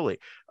 just totally.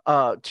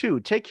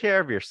 Two, take care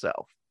of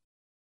yourself.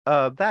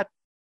 That's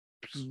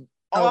Okay.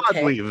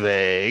 oddly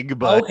vague,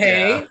 but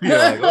yeah, Okay. you're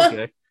like,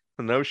 okay.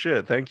 No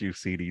shit. Thank you,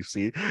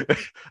 CDC.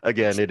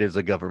 Again, it is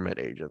a government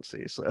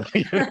agency. So,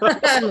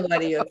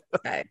 What do you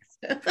expect?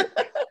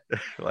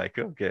 like,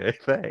 okay,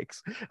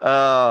 thanks.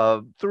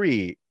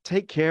 Three,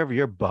 take care of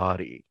your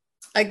body.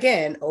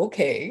 Again,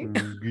 okay.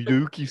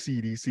 Yuki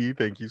CDC,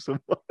 thank you so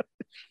much.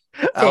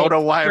 I don't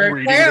know Thanks why I'm for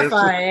reading this.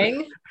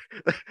 clarifying.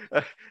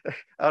 I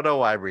don't know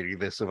why I'm reading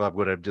this if I'm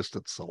going to just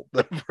insult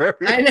them for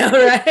I everything. know,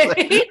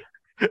 right?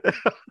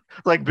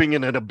 Like being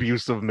in an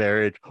abusive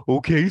marriage.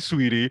 Okay,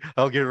 sweetie,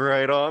 I'll get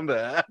right on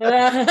that.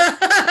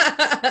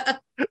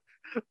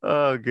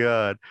 Oh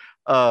God.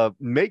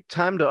 Make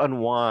time to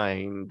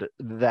unwind.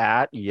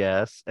 That,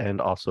 yes, and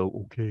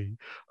also okay.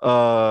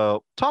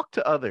 Talk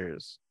to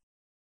others.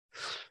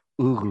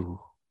 Ooh.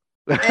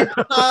 It's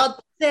called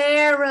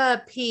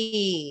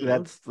therapy.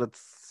 That's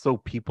so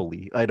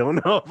people-y. I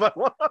don't know if I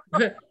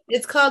want.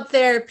 It's called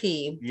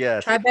therapy.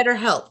 Yes. Try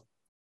BetterHelp.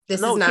 This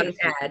is No, not an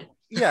seriously. ad.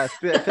 Yeah,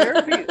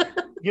 therapy.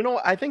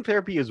 I think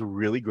therapy is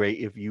really great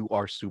if you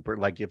are super,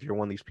 like, if you're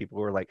one of these people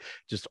who are like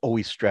just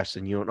always stressed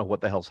and you don't know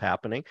what the hell's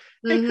happening.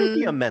 It could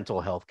be a Mm-hmm.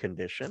 mental health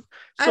condition.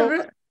 I've So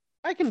re-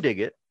 I can dig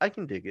it. I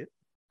can dig it.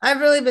 I've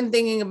really been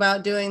thinking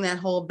about doing that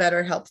whole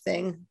BetterHelp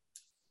thing.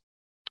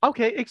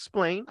 Okay,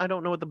 explain. I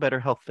don't know what the better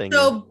health thing is.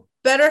 So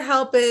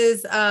BetterHelp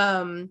is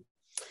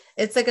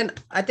it's like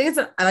I think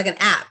it's like an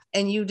app,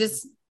 and you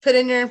just put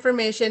in your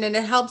information and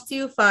it helps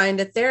you find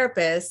a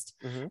therapist,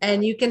 Hmm.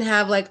 and you can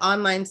have like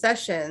online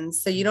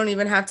sessions, so you don't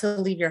even have to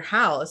leave your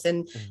house,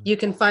 and Hmm. you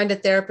can find a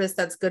therapist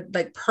that's good,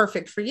 like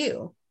perfect for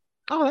you.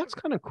 Oh, that's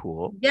kind of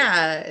cool.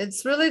 Yeah,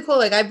 it's really cool.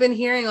 Like I've been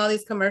hearing all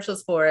these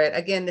commercials for it.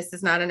 Again, this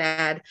is not an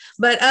ad,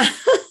 but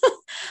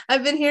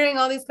I've been hearing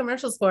all these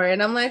commercials for it,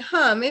 and I'm like,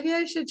 huh, maybe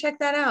I should check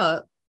that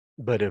out.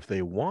 But if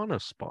they want to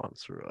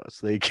sponsor us,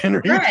 they can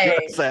reach Right.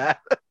 us at.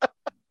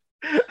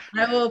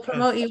 I will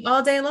promote you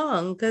all day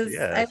long because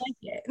I Yes, like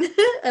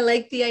it. I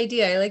like the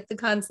idea. I like the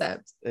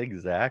concept.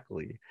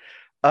 exactly.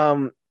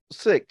 Um,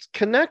 6,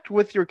 connect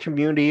with your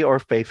community or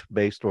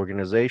faith-based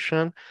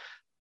organization.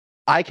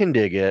 I can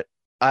dig it.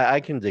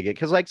 I can dig it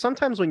because, like,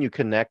 sometimes when you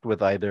connect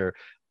with either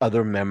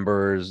other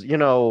members,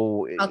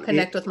 I'll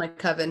connect with my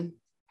coven.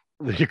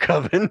 your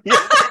coven. Yeah,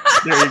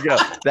 there you go.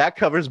 That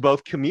covers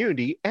both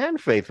community and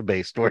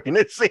faith-based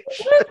organization.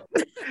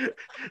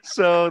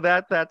 So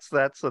that's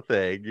the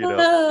thing.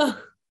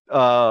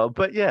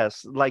 But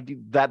yes, like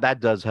that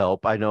does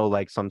help. I know,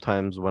 like,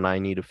 sometimes when I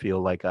need to feel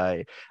like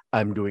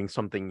I'm doing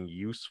something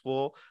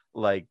useful,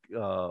 like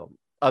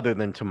other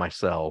than to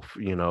myself,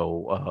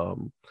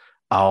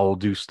 I'll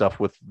do stuff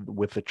with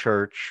the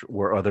church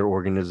or other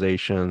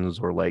organizations,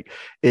 or like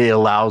it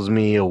allows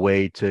me a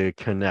way to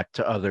connect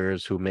to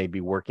others who may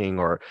be working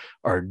or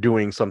are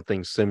doing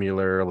something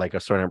similar, like a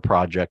certain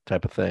project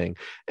type of thing.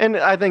 And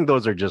I think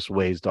those are just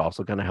ways to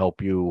also kind of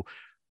help you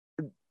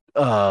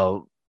uh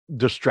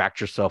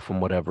distract yourself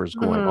from whatever's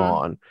going Mhm.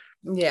 on.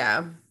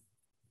 Yeah.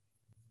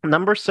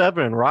 Number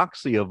 7,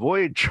 Roxy,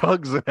 avoid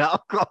drugs and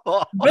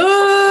alcohol.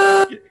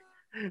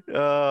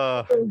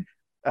 uh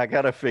I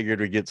kind of figured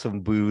we get some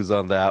booze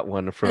on that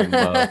one from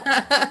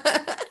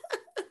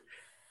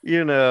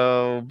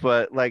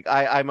but like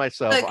I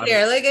myself, Look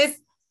here, like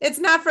it's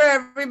not for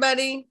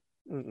everybody.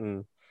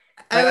 mm-mm.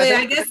 I I mean, think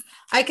I guess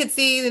I could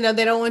see,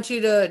 they don't want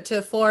you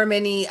to form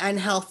any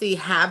unhealthy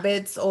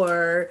habits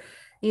or,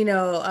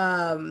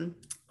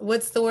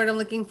 what's the word I'm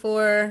looking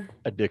for?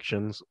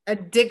 addictions.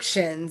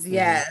 Addictions, Mhm.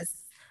 yes.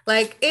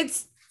 Like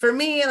it's for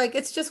me, like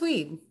it's just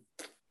weed.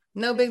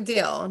 No big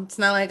deal. It's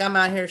not like I'm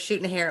out here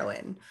shooting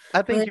heroin.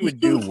 I think Like, you would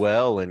do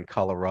well in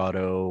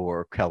Colorado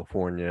or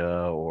California,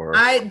 or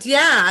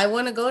I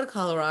want to go to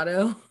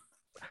Colorado.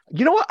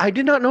 you know what? I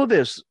did not know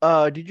this.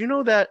 Did you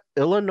know that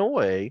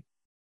Illinois,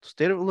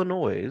 state of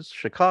Illinois,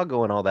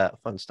 Chicago, and all that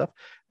fun stuff,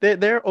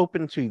 they're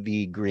open to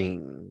the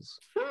greens.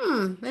 I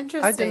did not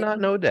Interesting.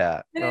 know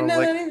that. I I didn't was know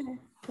like, that either.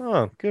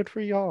 oh, good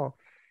for y'all.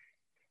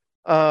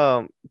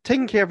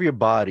 Taking care of your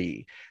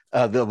body.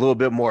 The little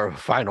bit more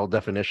final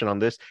definition on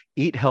this: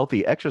 eat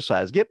healthy,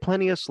 exercise, get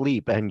plenty of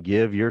sleep, and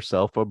give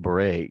yourself a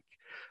break.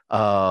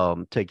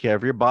 Take care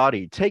of your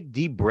body. Take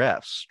deep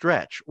breaths,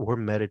 stretch, or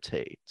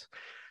meditate.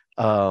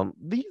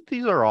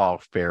 These are all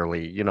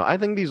fairly, I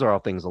think these are all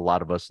things a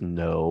lot of us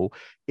know.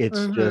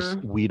 It's just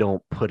Mm-hmm. we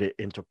don't put it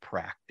into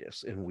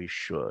practice, and we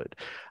should.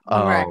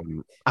 Right.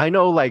 I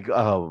know, like,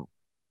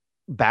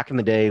 back in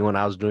the day when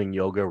I was doing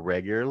yoga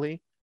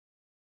regularly,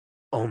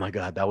 oh my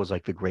God, that was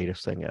like the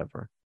greatest thing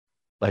ever.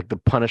 Like the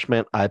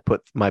punishment I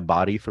put my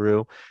body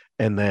through,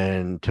 and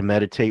then to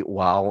meditate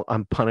while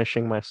I'm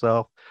punishing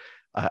myself.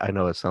 I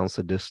know it sounds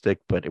sadistic,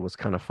 but it was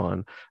kind of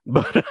fun.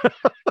 But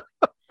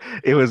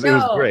it was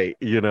No, great.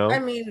 I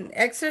mean,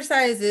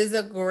 exercise is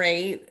a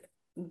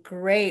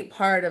great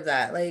part of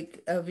that,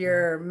 like of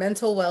your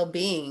mental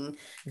well-being.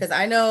 Because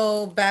I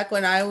know back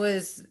when I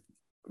was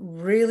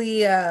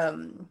really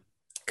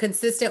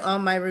consistent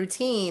on my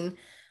routine,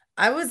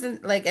 I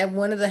wasn't like at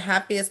one of the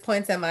happiest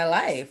points in my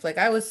life. Like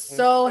I was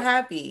so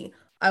happy.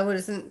 I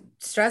wasn't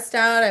stressed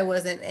out. I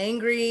wasn't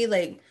angry.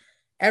 Like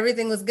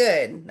everything was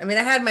good. I mean,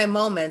 I had my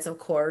moments, of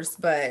course,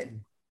 but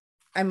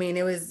I mean,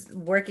 it was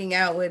working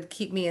out would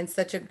keep me in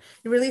such a,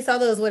 you release all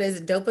those, what is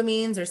it,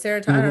 dopamines or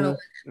serotonin? I don't know,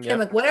 Hmm.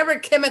 Yep. whatever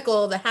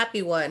chemical, the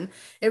happy one,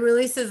 it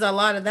releases a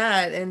lot of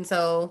that. And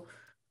so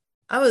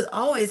I was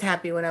always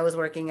happy when I was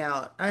working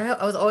out.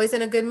 I was always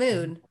in a good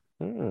mood.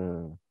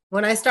 Hmm.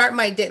 When I start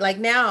my day, like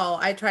now,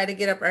 I try to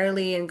get up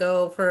early and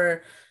go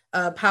for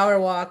a power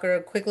walk or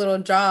a quick little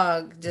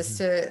jog just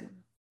to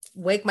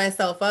wake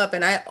myself up.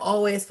 And I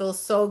always feel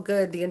so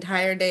good the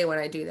entire day when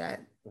I do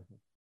that.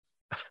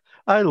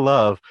 I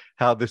love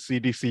how the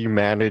CDC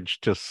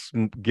managed to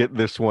get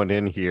this one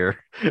in here.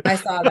 I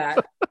saw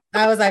that.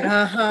 I was like,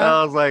 uh-huh.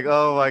 I was like,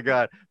 oh my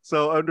God.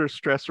 So under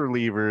stress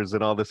relievers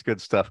and all this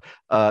good stuff,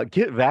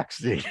 get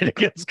vaccinated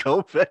against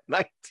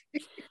COVID-19.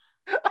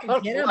 I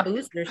was Get a like,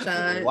 booster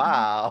shot.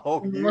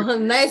 wow. Well,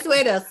 nice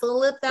way to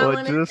slip that Well,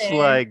 one in just there.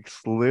 like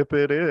slip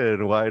it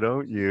in. Why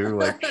don't you?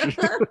 Like,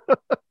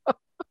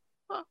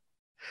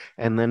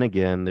 and then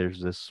again, there's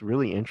this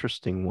really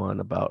interesting one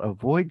about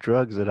avoid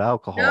drugs and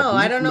alcohol. No,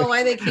 I don't know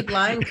why they keep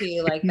lying to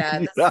you like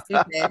that. That's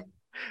Yeah. stupid.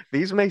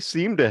 These may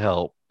seem to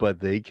help, but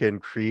they can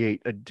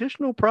create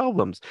additional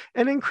problems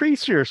and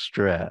increase your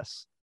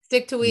stress.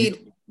 Stick to You,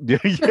 weed.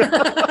 yeah.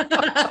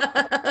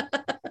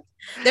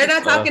 They're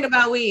not uh, talking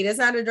about weed. It's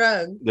not a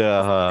drug. It's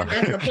uh, an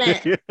actual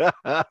plant.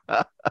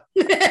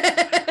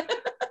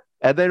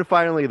 And then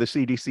finally, the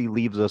CDC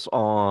leaves us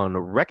on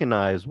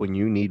recognize when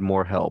you need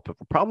more help. If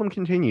a problem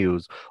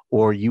continues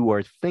or you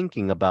are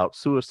thinking about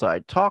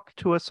suicide, talk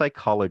to a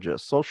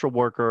psychologist, social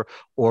worker,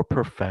 or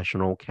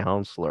professional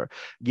counselor.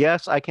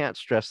 Yes, I can't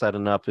stress that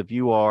enough. If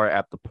you are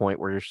at the point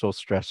where you're so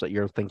stressed that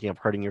you're thinking of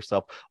hurting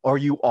yourself or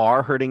you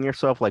are hurting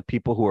yourself, like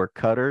people who are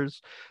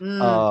cutters,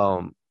 Mm,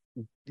 um,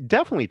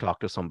 definitely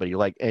talk to somebody,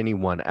 like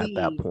anyone at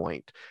that please.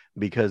 point,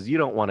 because you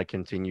don't want to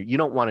continue. You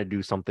don't want to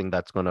do something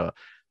that's going to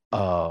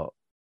uh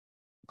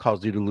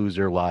cause you to lose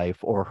your life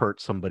or hurt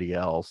somebody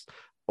else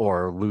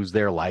or lose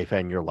their life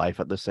and your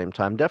life at the same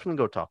time. Definitely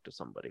go talk to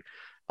somebody.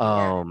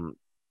 Yeah. um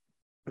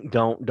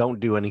don't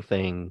do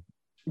anything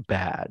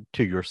bad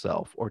to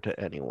yourself or to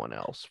anyone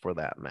else for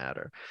that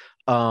matter.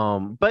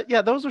 But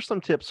yeah, those are some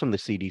tips from the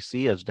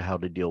CDC as to how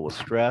to deal with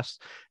stress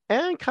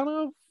and kind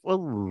of a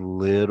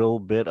little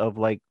bit of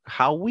like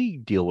how we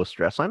deal with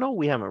stress. I know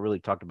we haven't really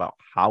talked about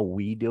how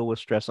we deal with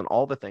stress and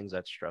all the things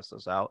that stress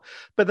us out,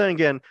 but then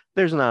again,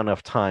 there's not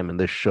enough time in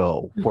this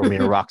show for me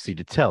and Roxy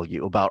to tell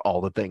you about all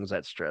the things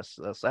that stress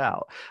us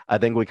out. I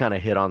think we kind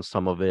of hit on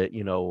some of it,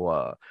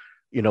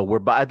 we're,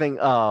 but I think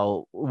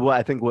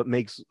I think what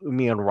makes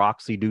me and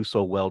Roxy do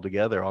so well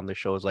together on the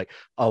show is like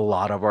a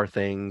lot of our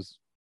things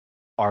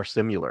are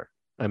similar.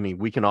 I mean,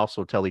 we can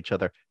also tell each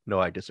other, no,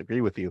 I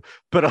disagree with you,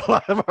 but a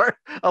lot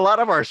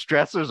of our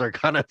stressors are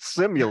kind of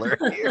similar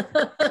here.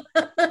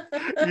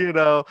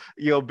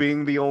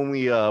 Being the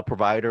only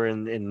provider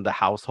in the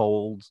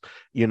households,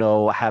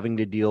 having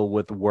to deal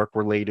with work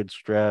related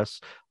stress,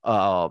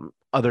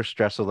 other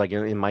stresses, like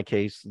in my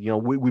case,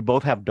 we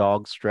both have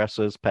dog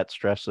stresses, pet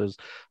stresses.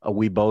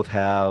 We both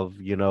have,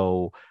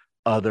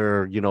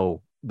 other,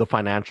 the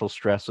financial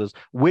stresses,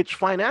 which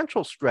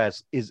financial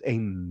stress is a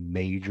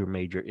major,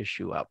 major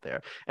issue out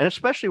there. And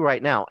especially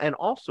right now. And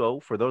also,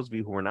 for those of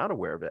you who are not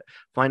aware of it,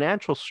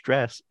 financial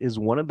stress is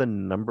one of the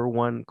number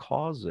one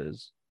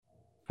causes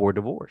for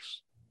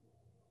divorce.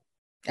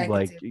 I can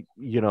Like, see.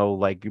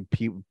 like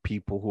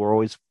people who are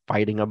always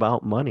fighting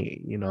about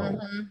money,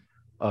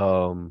 Hmm.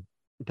 um,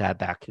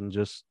 that can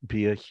just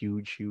be a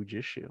huge, huge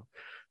issue.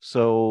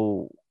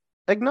 So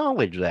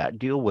acknowledge that,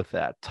 deal with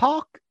that,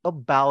 talk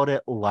about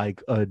it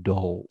like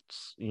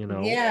adults.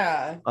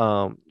 Yeah.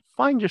 Um,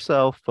 find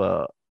yourself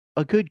a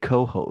good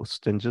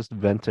co-host and just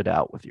vent it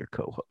out with your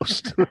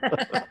co-host.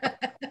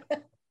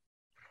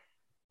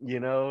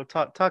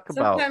 Talk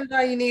about. Sometimes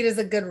all you need is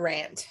a good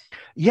rant.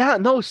 Yeah,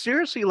 no,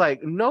 seriously,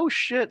 like no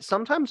shit.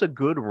 Sometimes a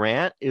good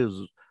rant is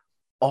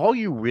all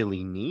you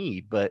really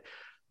need. But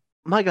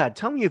my God,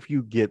 tell me if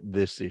you get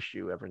this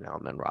issue every now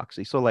and then,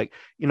 Roxy. So, like,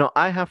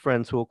 I have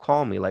friends who will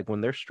call me, like,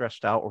 when they're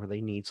stressed out or they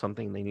need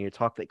something, they need to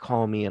talk, they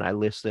call me and I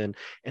listen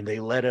and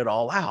they let it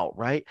all out,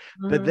 right?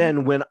 But Hmm.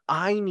 then when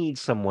I need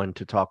someone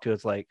to talk to,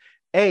 it's like,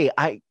 hey,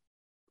 I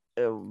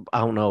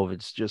don't know if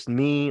it's just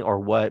me or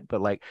what,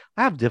 but like,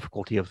 I have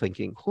difficulty of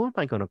thinking, who am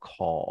I going to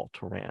call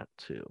to rant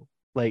to?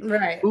 Like,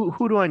 Right.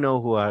 who do I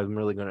know who I'm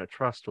really going to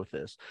trust with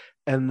this?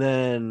 And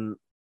then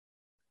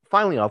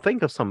finally I'll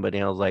think of somebody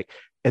and I was like,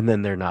 and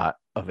then they're not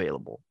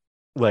available.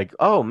 Like,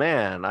 oh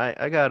man,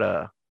 I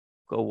gotta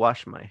go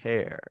wash my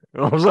hair.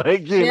 I was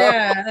like,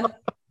 Yeah.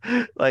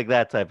 like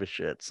that type of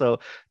shit. So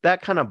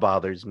that kind of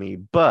bothers me.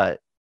 But,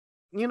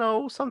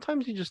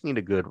 sometimes you just need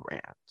a good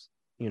rant,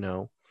 you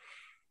know.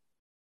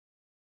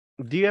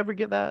 Do you ever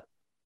get that?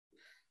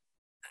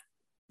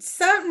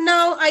 Some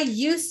no, I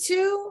used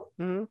to.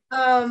 Hmm.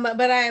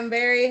 But I am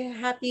very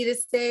happy to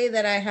say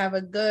that I have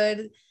a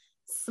good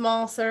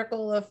small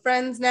circle of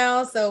friends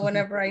now. So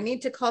whenever I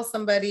need to call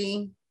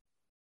somebody,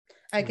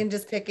 I can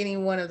just pick any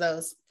one of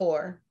those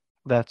four.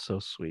 That's so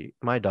sweet.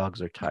 My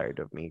dogs are tired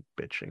of me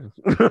bitching.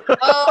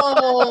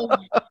 Oh,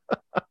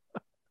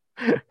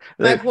 my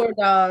they, poor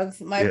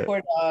dogs. My yeah.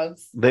 poor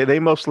dogs. They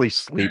mostly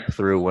sleep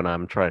through when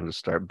I'm trying to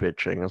start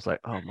bitching. It's like,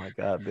 oh my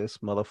God, this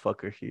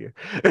motherfucker here.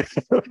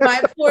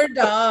 My poor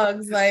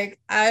dogs. Like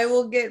I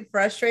will get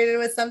frustrated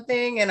with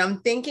something and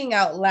I'm thinking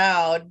out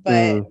loud, but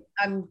Mm,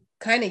 I'm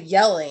kind of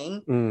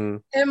yelling. mm.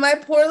 And my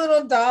poor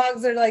little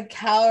dogs are like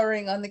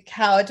cowering on the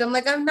couch. I'm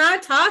like, I'm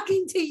not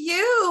talking to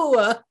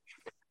you.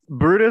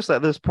 Brutus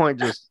at this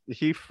point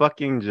he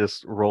fucking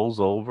just rolls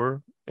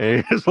over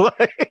and he's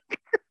like,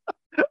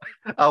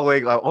 I'll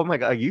wake up. Oh my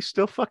God, are you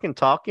still fucking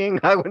talking?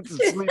 I went to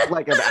sleep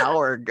like an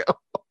hour ago.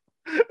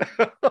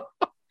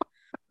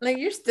 Like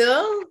you're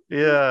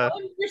Yeah.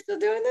 you're still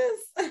doing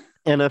this.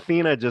 And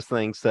Athena just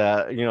thinks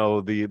that,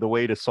 the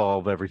way to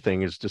solve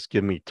everything is just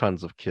give me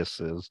tons of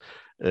kisses.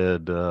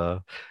 And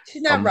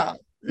She's not um wrong.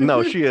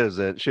 no, she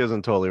isn't. She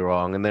isn't totally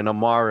wrong. And then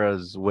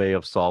Amara's way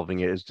of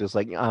solving it is just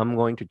like, I'm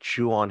going to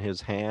chew on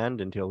his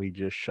hand until he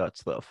just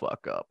shuts the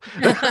fuck up.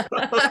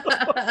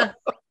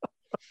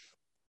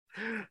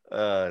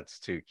 It's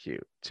too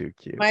cute. Too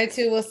cute. My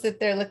two will sit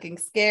there looking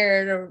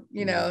scared or,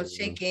 Mm.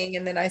 shaking.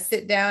 And then I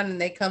sit down and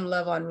they come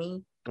love on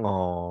me.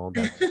 Oh,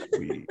 that's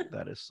sweet.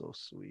 That is so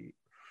sweet.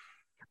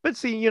 But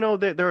see,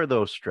 there are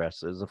those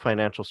stresses, the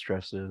financial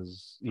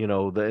stresses,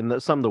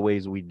 some of the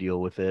ways we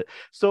deal with it.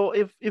 So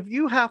if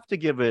you have to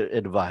give it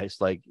advice,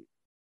 like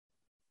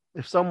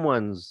if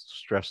someone's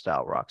stressed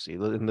out, Roxy,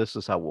 and this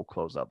is how we'll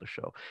close out the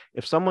show.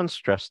 If someone's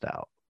stressed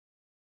out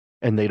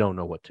and they don't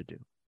know what to do,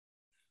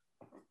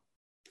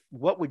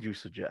 what would you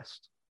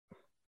suggest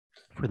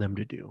for them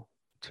to do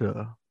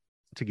to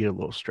get a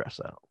little stress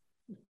out?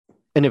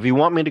 And if you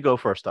want me to go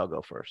first, I'll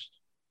go first.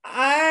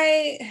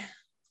 I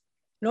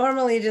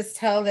normally just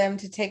tell them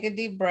to take a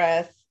deep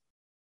breath,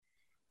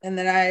 and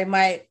then I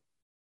might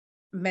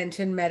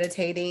mention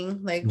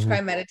meditating, like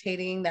try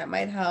meditating, that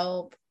might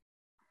help.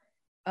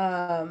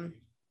 I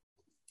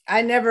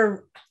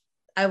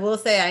will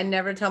say I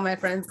never tell my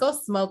friends go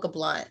smoke a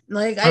blunt.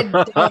 Like I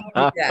don't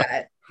do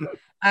that.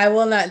 I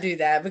will not do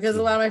that because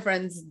a lot of my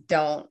friends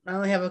don't. I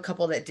only have a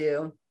couple that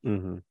do.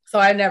 So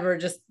I never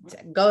just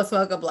go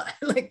smoke a blunt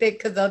like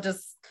because they'll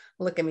just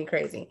look at me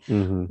crazy.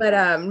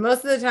 But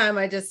most of the time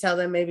I just tell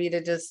them maybe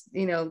to just,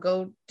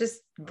 go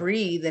just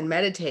breathe and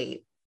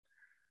meditate.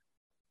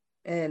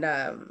 And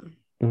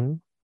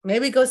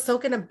maybe go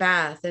soak in a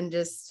bath and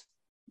just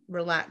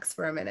relax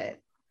for a minute.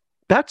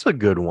 That's a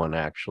good one,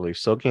 actually.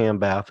 Soaking in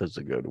bath is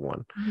a good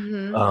one.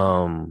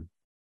 I'm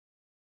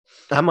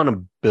going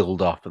to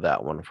build off of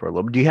that one for a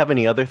little. Do you have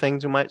any other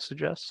things you might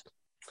suggest?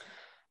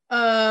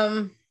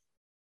 The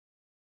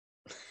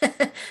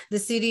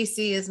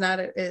CDC is not,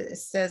 it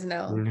says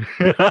no.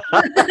 Because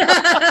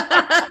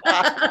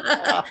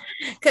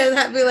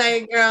I'd be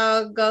like,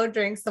 girl, go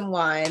drink some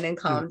wine and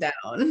calm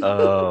down.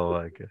 Oh,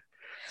 my God.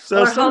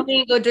 So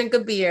homie, go drink a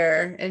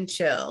beer and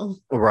chill.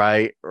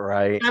 Right.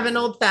 Have an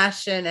old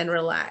fashioned and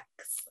relax.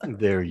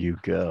 There you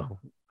go.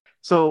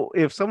 So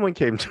if someone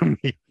came to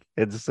me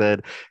and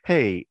said,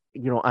 hey,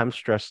 I'm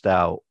stressed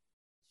out,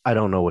 I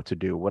don't know what to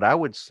do, what I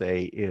would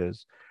say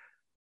is,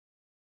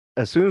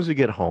 as soon as you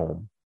get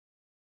home,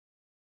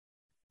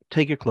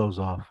 take your clothes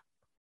off,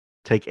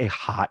 take a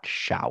hot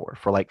shower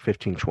for like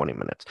 15-20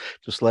 minutes.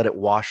 Just let it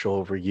wash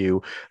over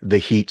you. The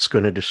heat's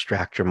going to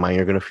distract your mind.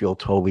 You're going to feel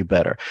totally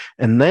better.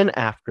 And then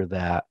after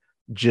that,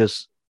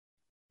 just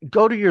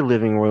go to your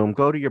living room,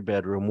 go to your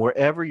bedroom,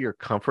 wherever your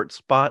comfort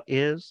spot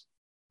is,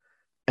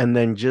 and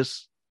then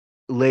just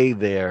lay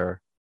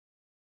there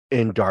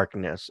in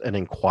darkness and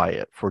in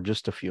quiet for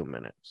just a few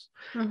minutes.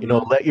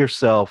 Let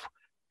yourself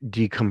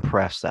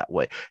decompress that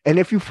way. And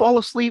if you fall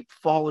asleep.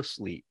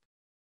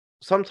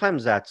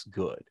 Sometimes that's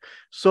good.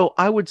 So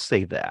I would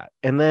say that.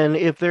 And then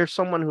if there's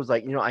someone who's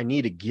like, I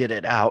need to get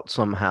it out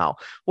somehow,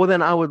 well,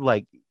 then I would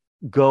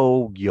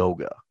go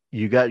yoga.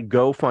 You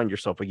go find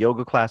yourself a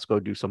yoga class,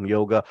 go do some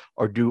yoga,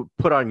 or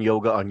put on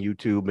yoga on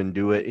YouTube and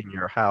do it in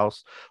your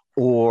house,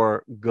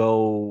 or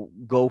go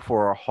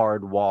for a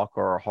hard walk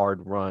or a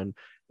hard run,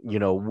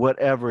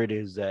 whatever it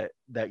is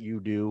that you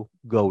do,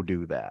 go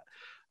do that.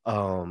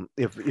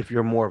 If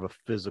you're more of a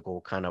physical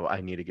kind of,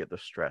 I need to get the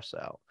stress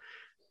out.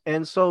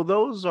 And so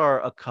those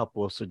are a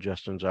couple of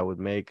suggestions I would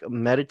make.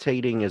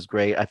 Meditating is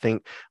great. I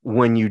think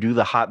when you do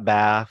the hot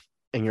bath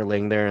and you're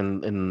laying there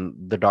in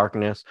the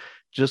darkness,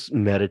 just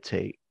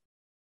meditate.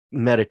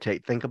 Don't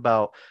think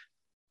about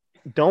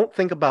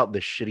the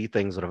shitty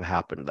things that have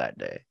happened that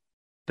day.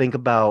 Think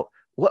about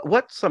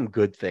what's some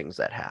good things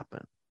that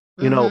happened.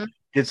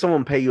 Did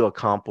someone pay you a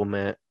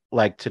compliment?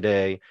 Like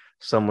today,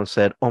 someone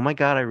said, "Oh my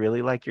God, I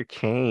really like your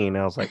cane."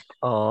 I was like,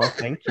 "Oh,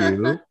 thank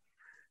you."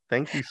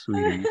 Thank you,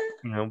 sweetie.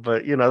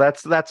 But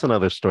that's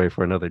another story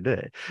for another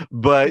day.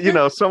 But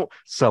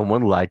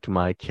someone liked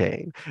my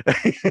cane.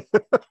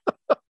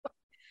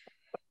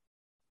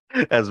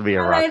 As me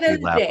and Roxy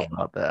laugh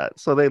about that.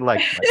 So they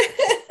liked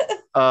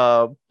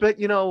my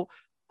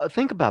but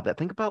think about that.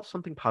 Think about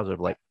something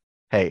positive, like,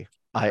 hey,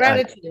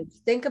 gratitude.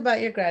 Think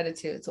about your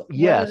gratitudes.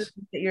 Yes. What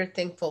that you're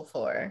thankful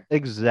for.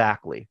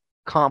 Exactly.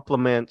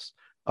 Compliments.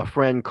 A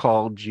friend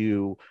called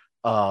you,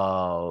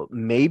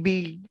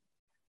 maybe,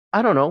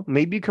 I don't know,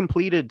 maybe you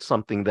completed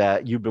something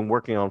that you've been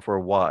working on for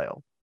a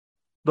while.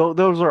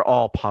 Those are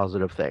all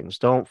positive things.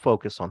 Don't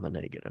focus on the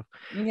negative.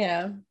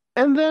 Yeah.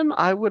 And then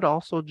I would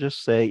also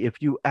just say,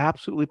 if you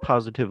absolutely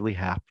positively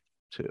have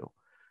to,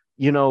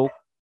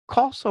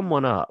 call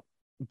someone up,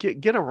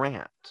 get a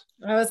rant.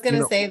 I was going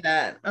to say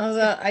that.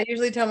 I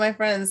usually tell my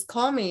friends,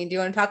 call me. Do you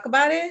want to talk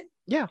about it?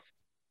 Yeah.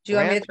 Do you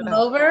want me to come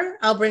over?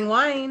 I'll bring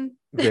wine.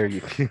 There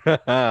you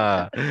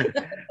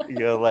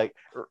go. Like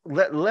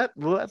let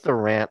the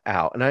rant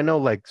out. And I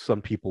know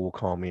some people will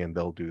call me and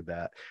they'll do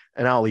that.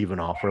 And I'll even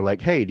offer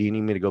hey, do you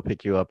need me to go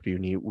pick you up? Do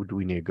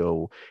we need to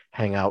go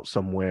hang out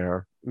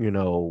somewhere?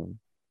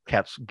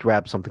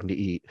 Grab something to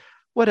eat,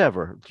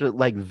 whatever. Just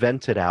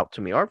vent it out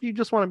to me. Or if you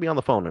just want to be on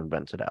the phone and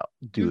vent it out,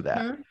 do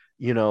that.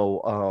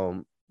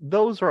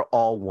 Those are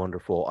all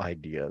wonderful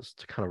ideas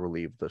to kind of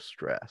relieve the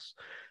stress.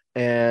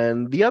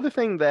 And the other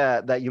thing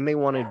that you may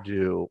want to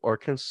do or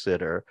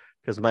consider,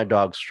 because my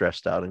dog's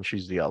stressed out and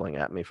she's yelling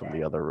at me from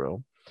the other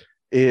room,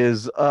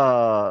 is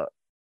a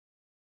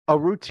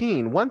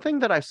routine. One thing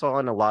that I saw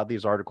in a lot of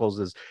these articles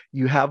is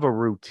you have a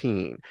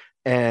routine,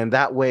 and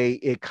that way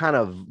it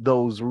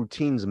those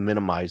routines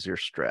minimize your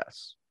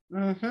stress.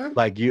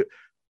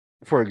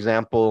 For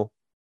example,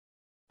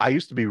 I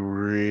used to be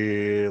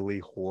really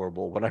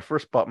horrible when I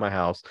first bought my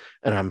house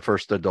and I'm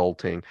first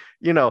adulting.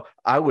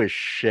 I was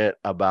shit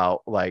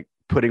about like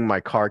putting my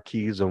car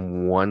keys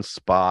in one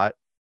spot,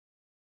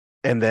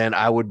 and then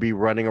I would be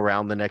running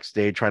around the next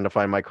day trying to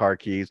find my car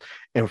keys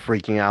and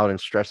freaking out and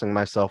stressing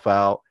myself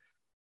out.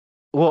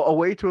 Well, a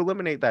way to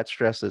eliminate that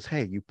stress is,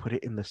 hey, you put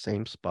it in the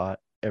same spot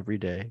every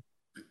day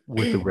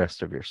with the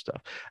rest of your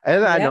stuff.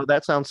 And I know Yep.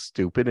 that sounds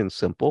stupid and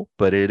simple,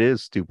 but it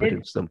is stupid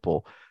and It-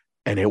 simple,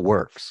 and it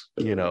works.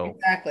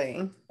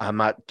 exactly. I'm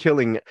not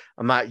yelling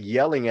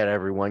at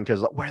everyone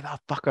because where the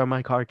fuck are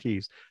my car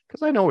keys?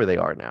 Because I know where they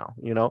are now,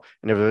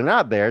 and if they're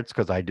not there, it's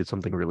because I did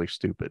something really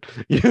stupid,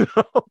 Yeah.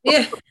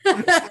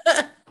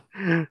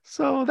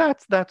 So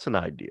that's an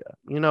idea.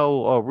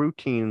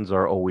 Routines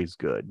are always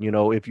good.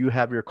 If you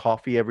have your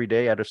coffee every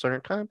day at a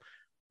certain time,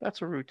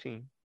 that's a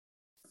routine.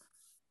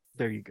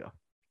 There you go.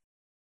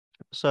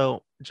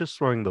 So just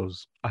throwing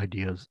those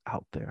ideas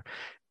out there,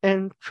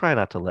 and try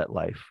not to let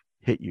life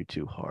hit you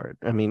too hard.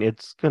 I mean,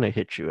 it's gonna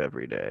hit you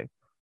every day,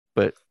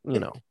 but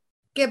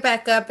Get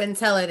back up and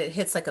tell it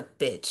hits like a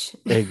bitch.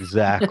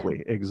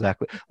 exactly,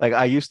 exactly. Like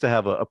I used to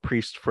have a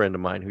priest friend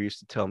of mine who used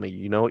to tell me,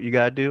 you know what you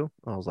gotta do?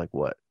 I was like,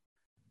 what?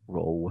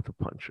 Roll with the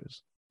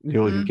punches.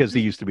 Because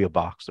he Mhm. used to be a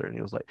boxer, and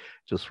he was like,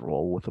 just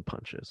roll with the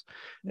punches.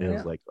 And it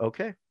was Yeah. like,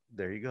 okay,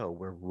 there you go.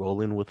 We're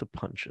rolling with the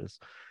punches.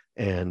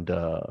 And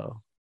that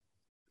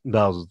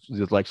was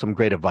just like some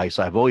great advice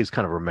I've always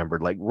kind of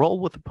remembered, like roll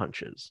with the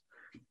punches,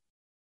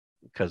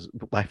 because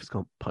life is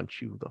gonna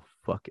punch you the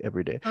fuck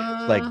every day. It's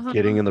like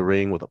getting in the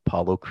ring with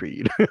Apollo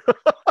Creed.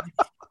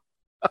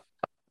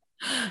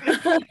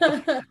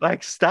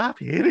 Like, stop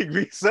hitting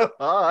me so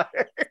hard.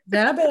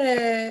 Stop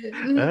it.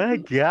 Oh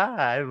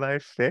god, my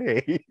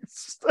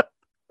face.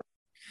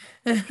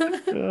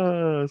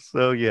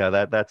 So yeah,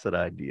 that's an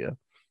idea.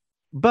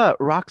 But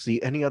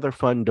Roxy, any other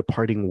fun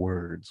departing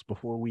words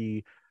before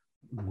we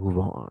move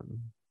on?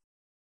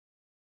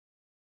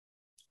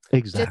 Just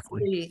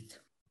Exactly. breathe.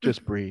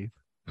 Just breathe.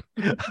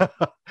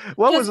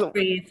 What was Just it?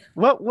 breathe.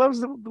 What was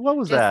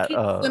Just that? keep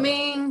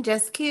swimming.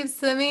 Just keep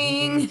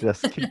swimming.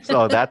 Just keeps.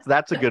 Oh,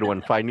 that's a good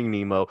one. Finding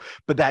Nemo.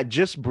 But that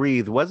Just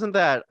Breathe, wasn't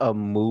that a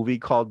movie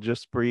called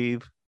Just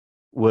Breathe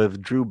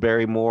with Drew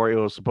Barrymore? It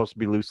was supposed to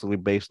be loosely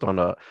based on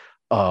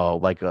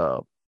like a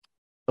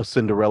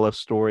Cinderella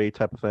story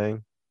type of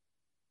thing.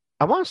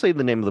 I want to say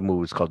the name of the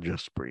movie is called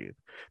Just Breathe,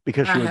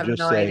 because I she would have just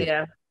no say,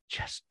 idea.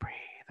 just breathe.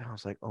 And I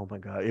was like, oh my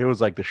God. It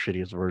was like the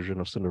shittiest version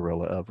of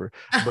Cinderella ever.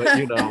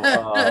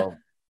 But,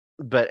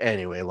 but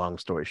anyway, long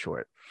story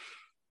short,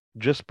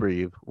 just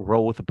breathe,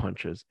 roll with the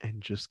punches,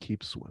 and just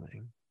keep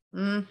swimming.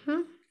 Mm-hmm.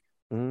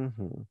 Hmm.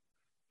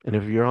 And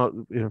if you're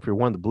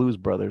one of the Blues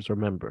Brothers,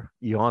 remember,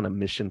 you're on a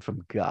mission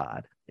from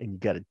God, and you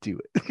got to do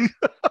it.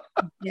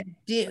 Yeah,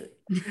 dude.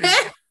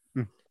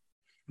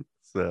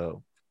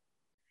 So,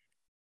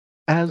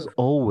 as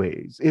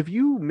always, if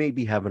you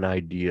maybe have an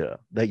idea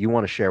that you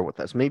want to share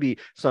with us, maybe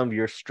some of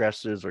your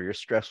stresses or your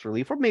stress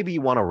relief, or maybe you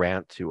want to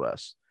rant to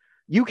us,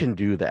 you can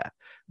do that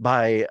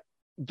by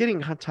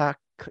getting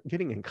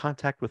in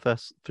contact with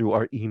us through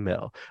our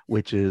email,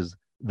 which is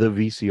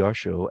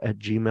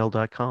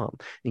thevcrshow@gmail.com.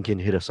 You can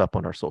hit us up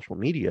on our social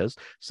medias,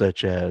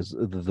 such as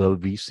the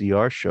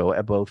VCR Show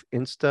at both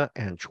Insta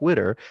and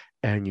Twitter,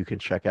 and you can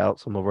check out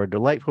some of our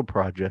delightful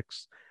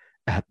projects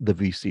at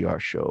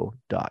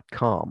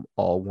thevcrshow.com.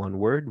 All one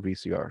word,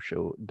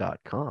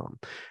 vcrshow.com.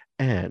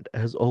 And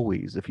as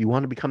always, if you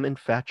want to become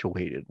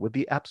infatuated with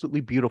the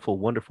absolutely beautiful,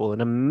 wonderful,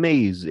 and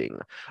amazing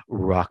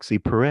Roxy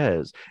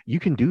Perez, you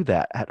can do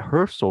that at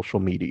her social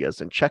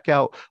medias and check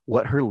out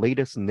what her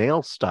latest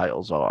nail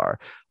styles are,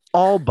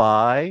 all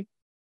by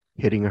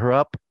hitting her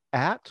up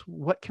at,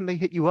 what can they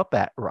hit you up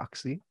at,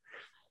 Roxy?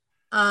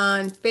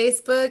 On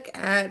Facebook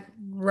at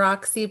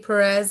Roxy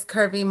Perez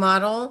Curvy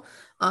Model,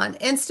 on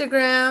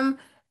Instagram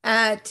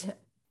at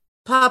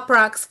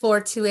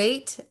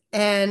PopRocks428,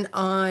 and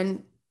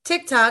on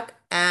TikTok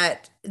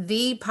at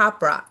the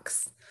Pop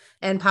Rocks.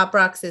 And Pop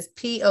Rocks is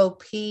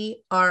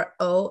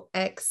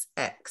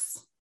POPROXX.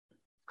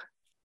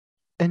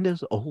 And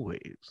as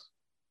always,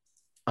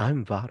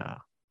 I'm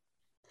Vada.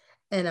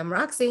 And I'm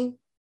Roxy.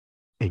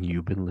 And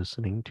you've been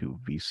listening to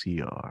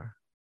VCR.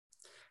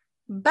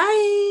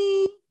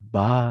 Bye.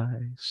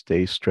 Bye.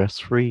 Stay stress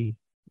free.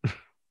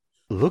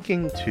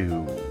 Looking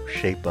to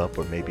shape up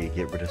or maybe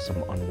get rid of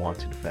some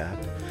unwanted fat?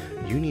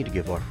 You need to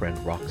give our friend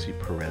Roxy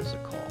Perez a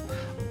call.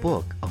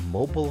 Book a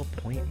mobile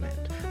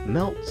appointment.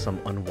 Melt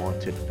some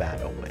unwanted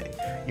fat away.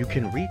 You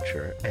can reach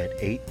her at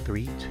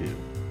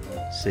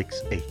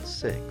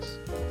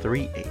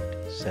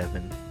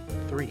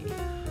 832-686-3873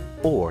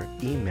 or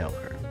email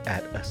her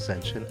at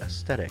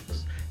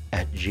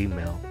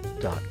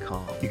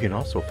ascensionaesthetics@gmail.com. You can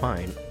also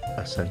find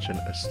Ascension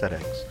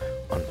Aesthetics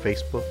on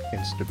Facebook,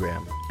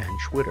 Instagram, and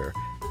Twitter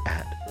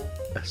at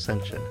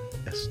Ascension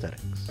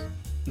Aesthetics.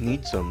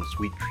 Need some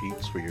sweet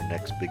treats for your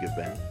next big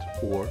event?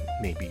 Or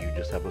maybe you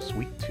just have a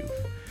sweet tooth?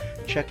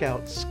 Check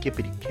out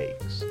Skippity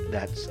Cakes.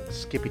 That's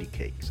Skippity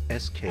Cakes,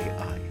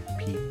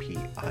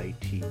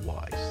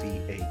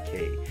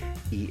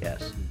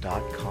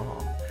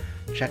 SKIPPITYCAKES.com.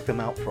 Check them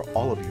out for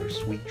all of your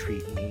sweet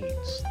treat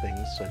needs,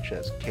 things such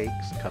as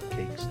cakes,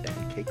 cupcakes,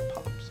 and cake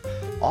pops.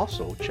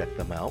 Also, check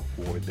them out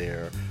for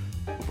their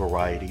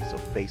varieties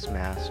of face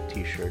masks,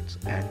 t-shirts,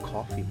 and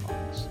coffee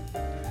mugs.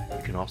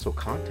 You can also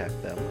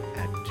contact them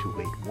at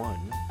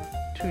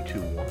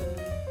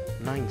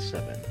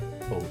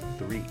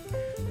 281-221-9703.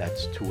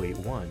 That's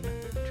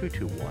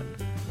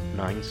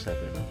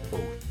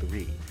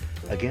 281-221-9703.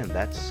 Again,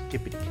 that's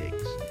Skippity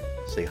Cakes.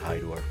 Say hi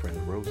to our friend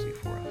Rosie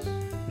for us.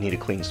 Need a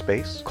clean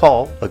space?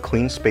 Call A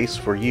Clean Space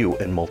for You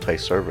in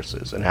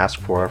Multi-Services and ask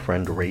for our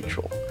friend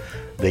Rachel.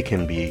 They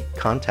can be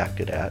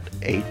contacted at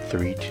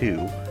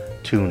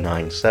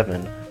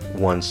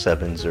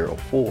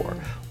 832-297-1704,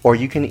 or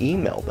you can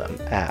email them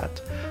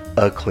at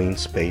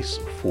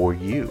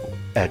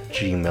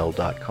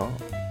acleanspaceforyou@gmail.com.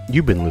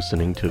 You've been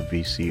listening to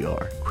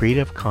VCR,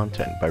 creative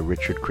content by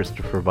Richard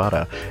Christopher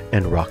Vada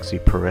and Roxy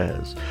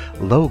Perez.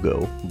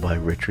 Logo by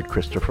Richard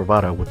Christopher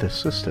Vada with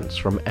assistance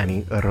from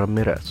Annie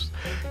Ramirez.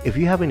 If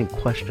you have any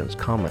questions,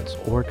 comments,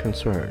 or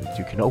concerns,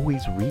 you can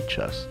always reach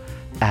us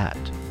at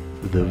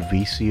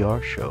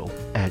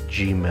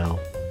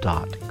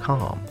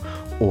thevcrshow@gmail.com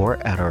or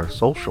at our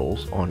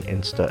socials on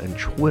Insta and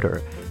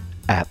Twitter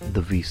at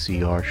The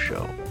VCR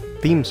Show.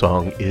 Theme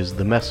song is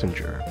The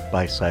Messenger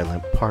by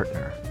Silent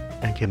Partner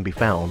and can be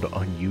found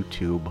on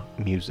YouTube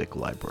Music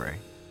Library.